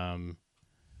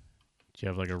 Do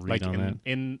you have a read on that?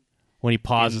 When he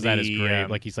pauses at his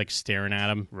grave, he's staring at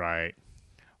him, right?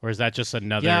 Or is that just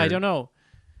another? Yeah, I don't know.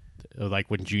 Like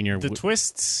when Junior the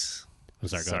twists. I'm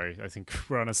sorry, I think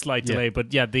we're on a slight delay,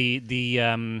 but yeah,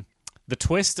 the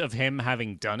twist of him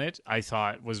having done it, I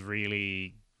thought was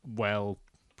really well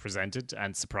presented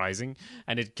and surprising,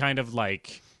 and it kind of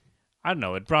I don't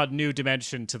know, it brought new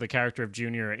dimension to the character of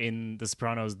Junior in The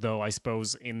Sopranos, though I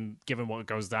suppose given what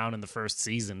goes down in the first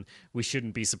season, we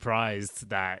shouldn't be surprised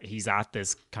that he's at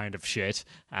this kind of shit,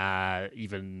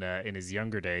 even in his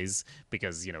younger days,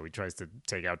 because, he tries to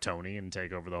take out Tony and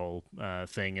take over the whole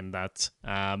thing in that.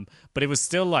 But it was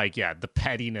still the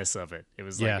pettiness of it. It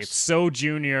was it's so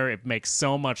Junior, it makes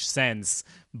so much sense,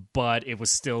 but it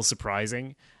was still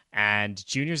surprising. And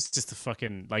Junior's just a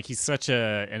fucking he's such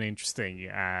an interesting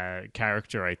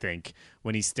character. I think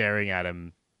when he's staring at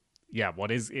him,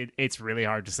 what is it? It's really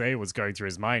hard to say what's going through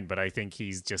his mind, but I think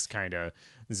he's just kind of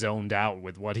zoned out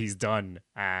with what he's done,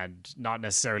 and not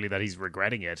necessarily that he's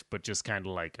regretting it, but just kind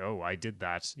of oh, I did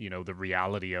that. The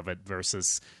reality of it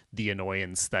versus the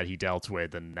annoyance that he dealt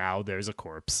with, and now there's a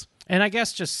corpse. And I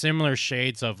guess just similar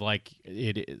shades of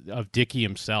of Dickie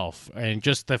himself, and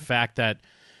just the fact that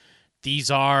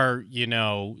these are,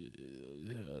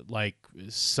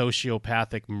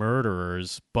 sociopathic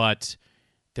murderers, but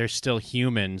they're still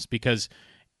humans. Because,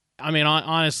 I mean,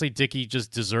 honestly, Dickie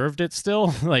just deserved it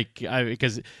still.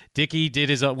 Because Dickie did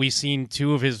we've seen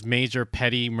 2 of his major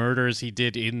petty murders he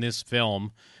did in this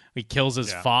film. He kills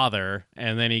his father,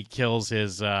 and then he kills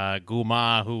his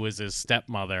Guma, who was his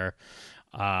stepmother,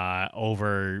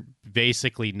 over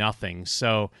basically nothing.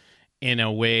 So, in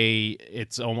a way,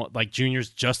 it's almost like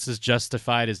Junior's just as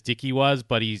justified as Dickie was,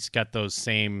 but he's got those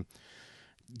same,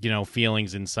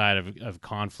 feelings inside of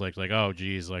conflict. Oh,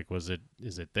 geez,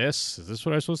 is it this? Is this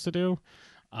what I'm supposed to do?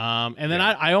 And then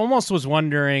I almost was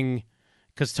wondering,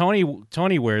 because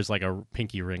Tony wears a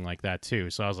pinky ring like that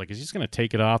too. So I was like, is he just going to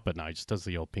take it off? But no, he just does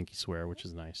the old pinky swear, which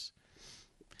is nice.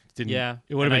 It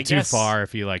would have been too far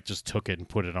if he just took it and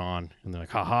put it on, and they're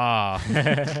like,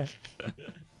 haha.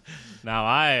 Now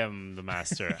I am the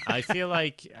master. I feel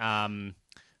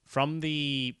from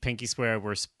the pinky swear,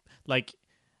 we're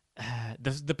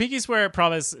the pinky swear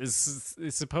promise is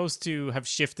supposed to have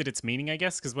shifted its meaning, I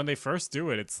guess, because when they first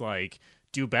do it, it's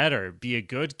do better, be a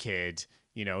good kid,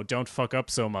 don't fuck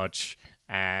up so much.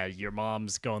 Your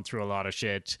mom's going through a lot of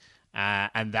shit.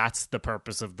 And that's the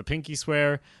purpose of the pinky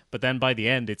swear. But then by the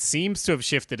end, it seems to have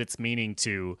shifted its meaning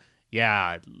to,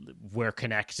 we're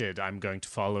connected. I'm going to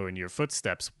follow in your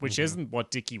footsteps, which isn't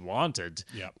what Dickie wanted.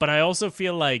 Yeah. But I also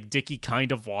feel like Dickie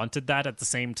kind of wanted that at the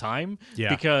same time,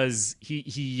 because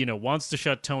he wants to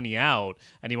shut Tony out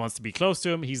and he wants to be close to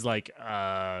him. He's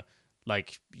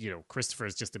Christopher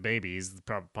is just a baby. He's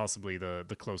possibly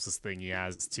the closest thing he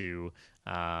has to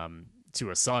a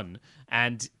son.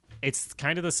 And it's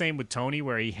kind of the same with Tony,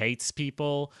 where he hates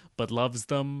people but loves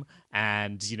them,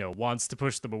 and wants to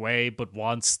push them away but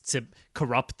wants to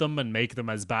corrupt them and make them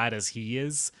as bad as he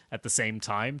is at the same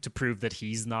time to prove that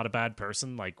he's not a bad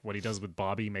person, like what he does with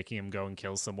Bobby, making him go and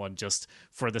kill someone just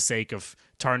for the sake of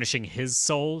tarnishing his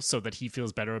soul so that he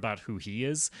feels better about who he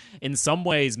is. In some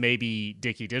ways, maybe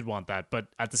Dickie did want that, but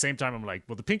at the same time, I'm like,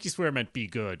 well, the pinky swear meant be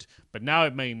good, but now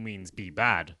it means be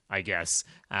bad, I guess.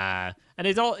 And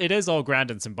it is all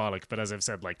grand and symbolic, but as I've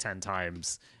said like 10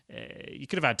 times, you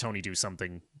could have had Tony do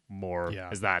something more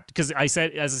as that, because as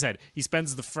I said, he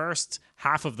spends the first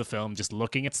half of the film just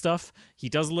looking at stuff. He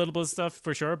does a little bit of stuff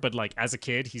for sure, but like as a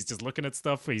kid, he's just looking at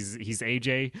stuff. He's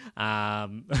AJ,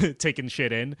 taking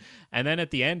shit in, and then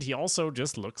at the end, he also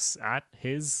just looks at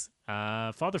his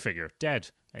father figure dead.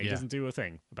 He doesn't do a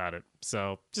thing about it.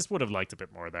 So just would have liked a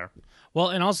bit more there.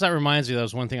 Well, and also that reminds me, that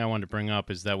was one thing I wanted to bring up,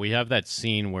 is that we have that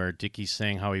scene where Dickie's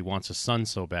saying how he wants a son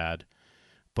so bad.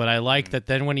 But I like that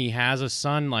then when he has a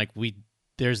son, like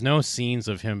there's no scenes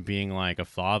of him being like a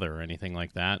father or anything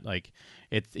like that. Like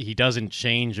he doesn't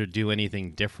change or do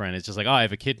anything different. It's just like, oh, I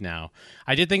have a kid now.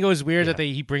 I did think it was weird that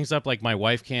he brings up like, my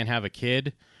wife can't have a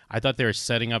kid. I thought they were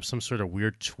setting up some sort of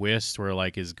weird twist where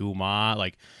like his Guma,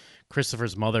 like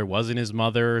Christopher's mother wasn't his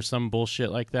mother or some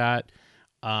bullshit like that.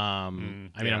 I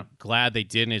mean, I'm glad they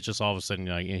didn't. It's just all of a sudden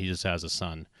like, he just has a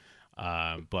son.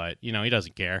 But he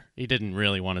doesn't care. He didn't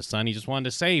really want a son. He just wanted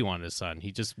to say he wanted a son.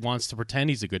 He just wants to pretend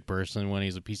he's a good person when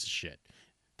he's a piece of shit.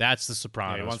 That's the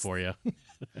Sopranos for you.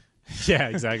 Yeah,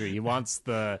 exactly. He wants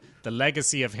the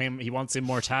legacy of him. He wants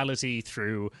immortality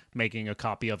through making a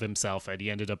copy of himself, and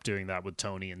he ended up doing that with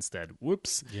Tony instead.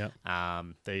 Whoops. Yeah.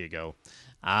 There you go.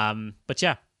 But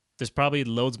yeah, there's probably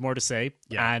loads more to say.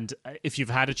 Yeah. And if you've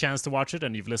had a chance to watch it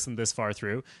and you've listened this far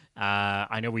through,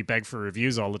 I know we beg for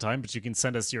reviews all the time, but you can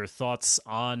send us your thoughts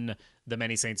on The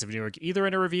Many Saints of Newark, either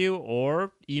in a review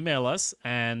or email us.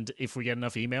 And if we get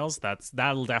enough emails,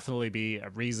 that'll definitely be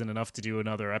a reason enough to do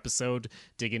another episode,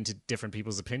 dig into different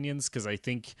people's opinions, because I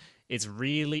think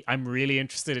I'm really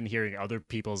interested in hearing other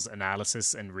people's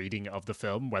analysis and reading of the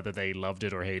film, whether they loved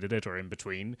it or hated it or in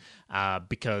between,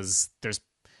 because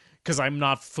I'm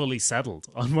not fully settled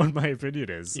on what my opinion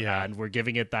is. Yeah. And we're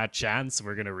giving it that chance.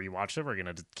 We're going to rewatch it. We're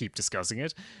going to keep discussing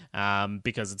it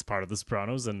because it's part of The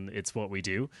Sopranos and it's what we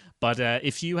do. But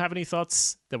if you have any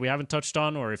thoughts that we haven't touched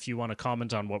on, or if you want to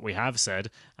comment on what we have said,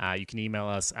 you can email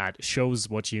us at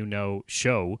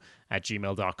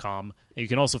showswhatyouknow@gmail.com. And you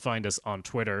can also find us on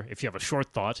Twitter, if you have a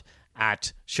short thought,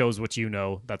 at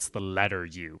showswhatyouKnow. That's the letter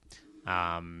U.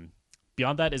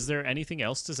 Beyond that, is there anything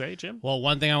else to say, Jim? Well,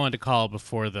 one thing I wanted to call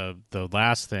before the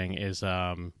last thing is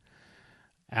Alessandro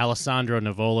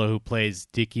Nivola, who plays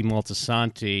Dickie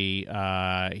Moltisanti.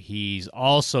 He's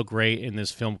also great in this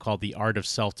film called The Art of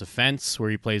Self-Defense, where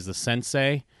he plays the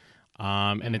sensei.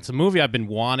 And it's a movie I've been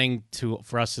wanting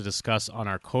for us to discuss on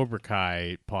our Cobra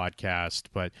Kai podcast,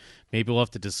 but maybe we'll have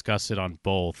to discuss it on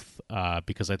both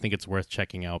because I think it's worth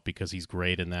checking out because he's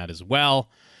great in that as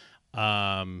well.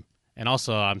 And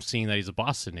also, I'm seeing that he's a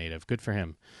Boston native. Good for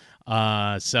him.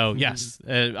 So, yes,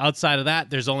 outside of that,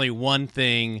 there's only one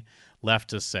thing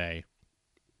left to say.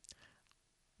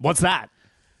 What's that?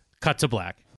 Cut to black.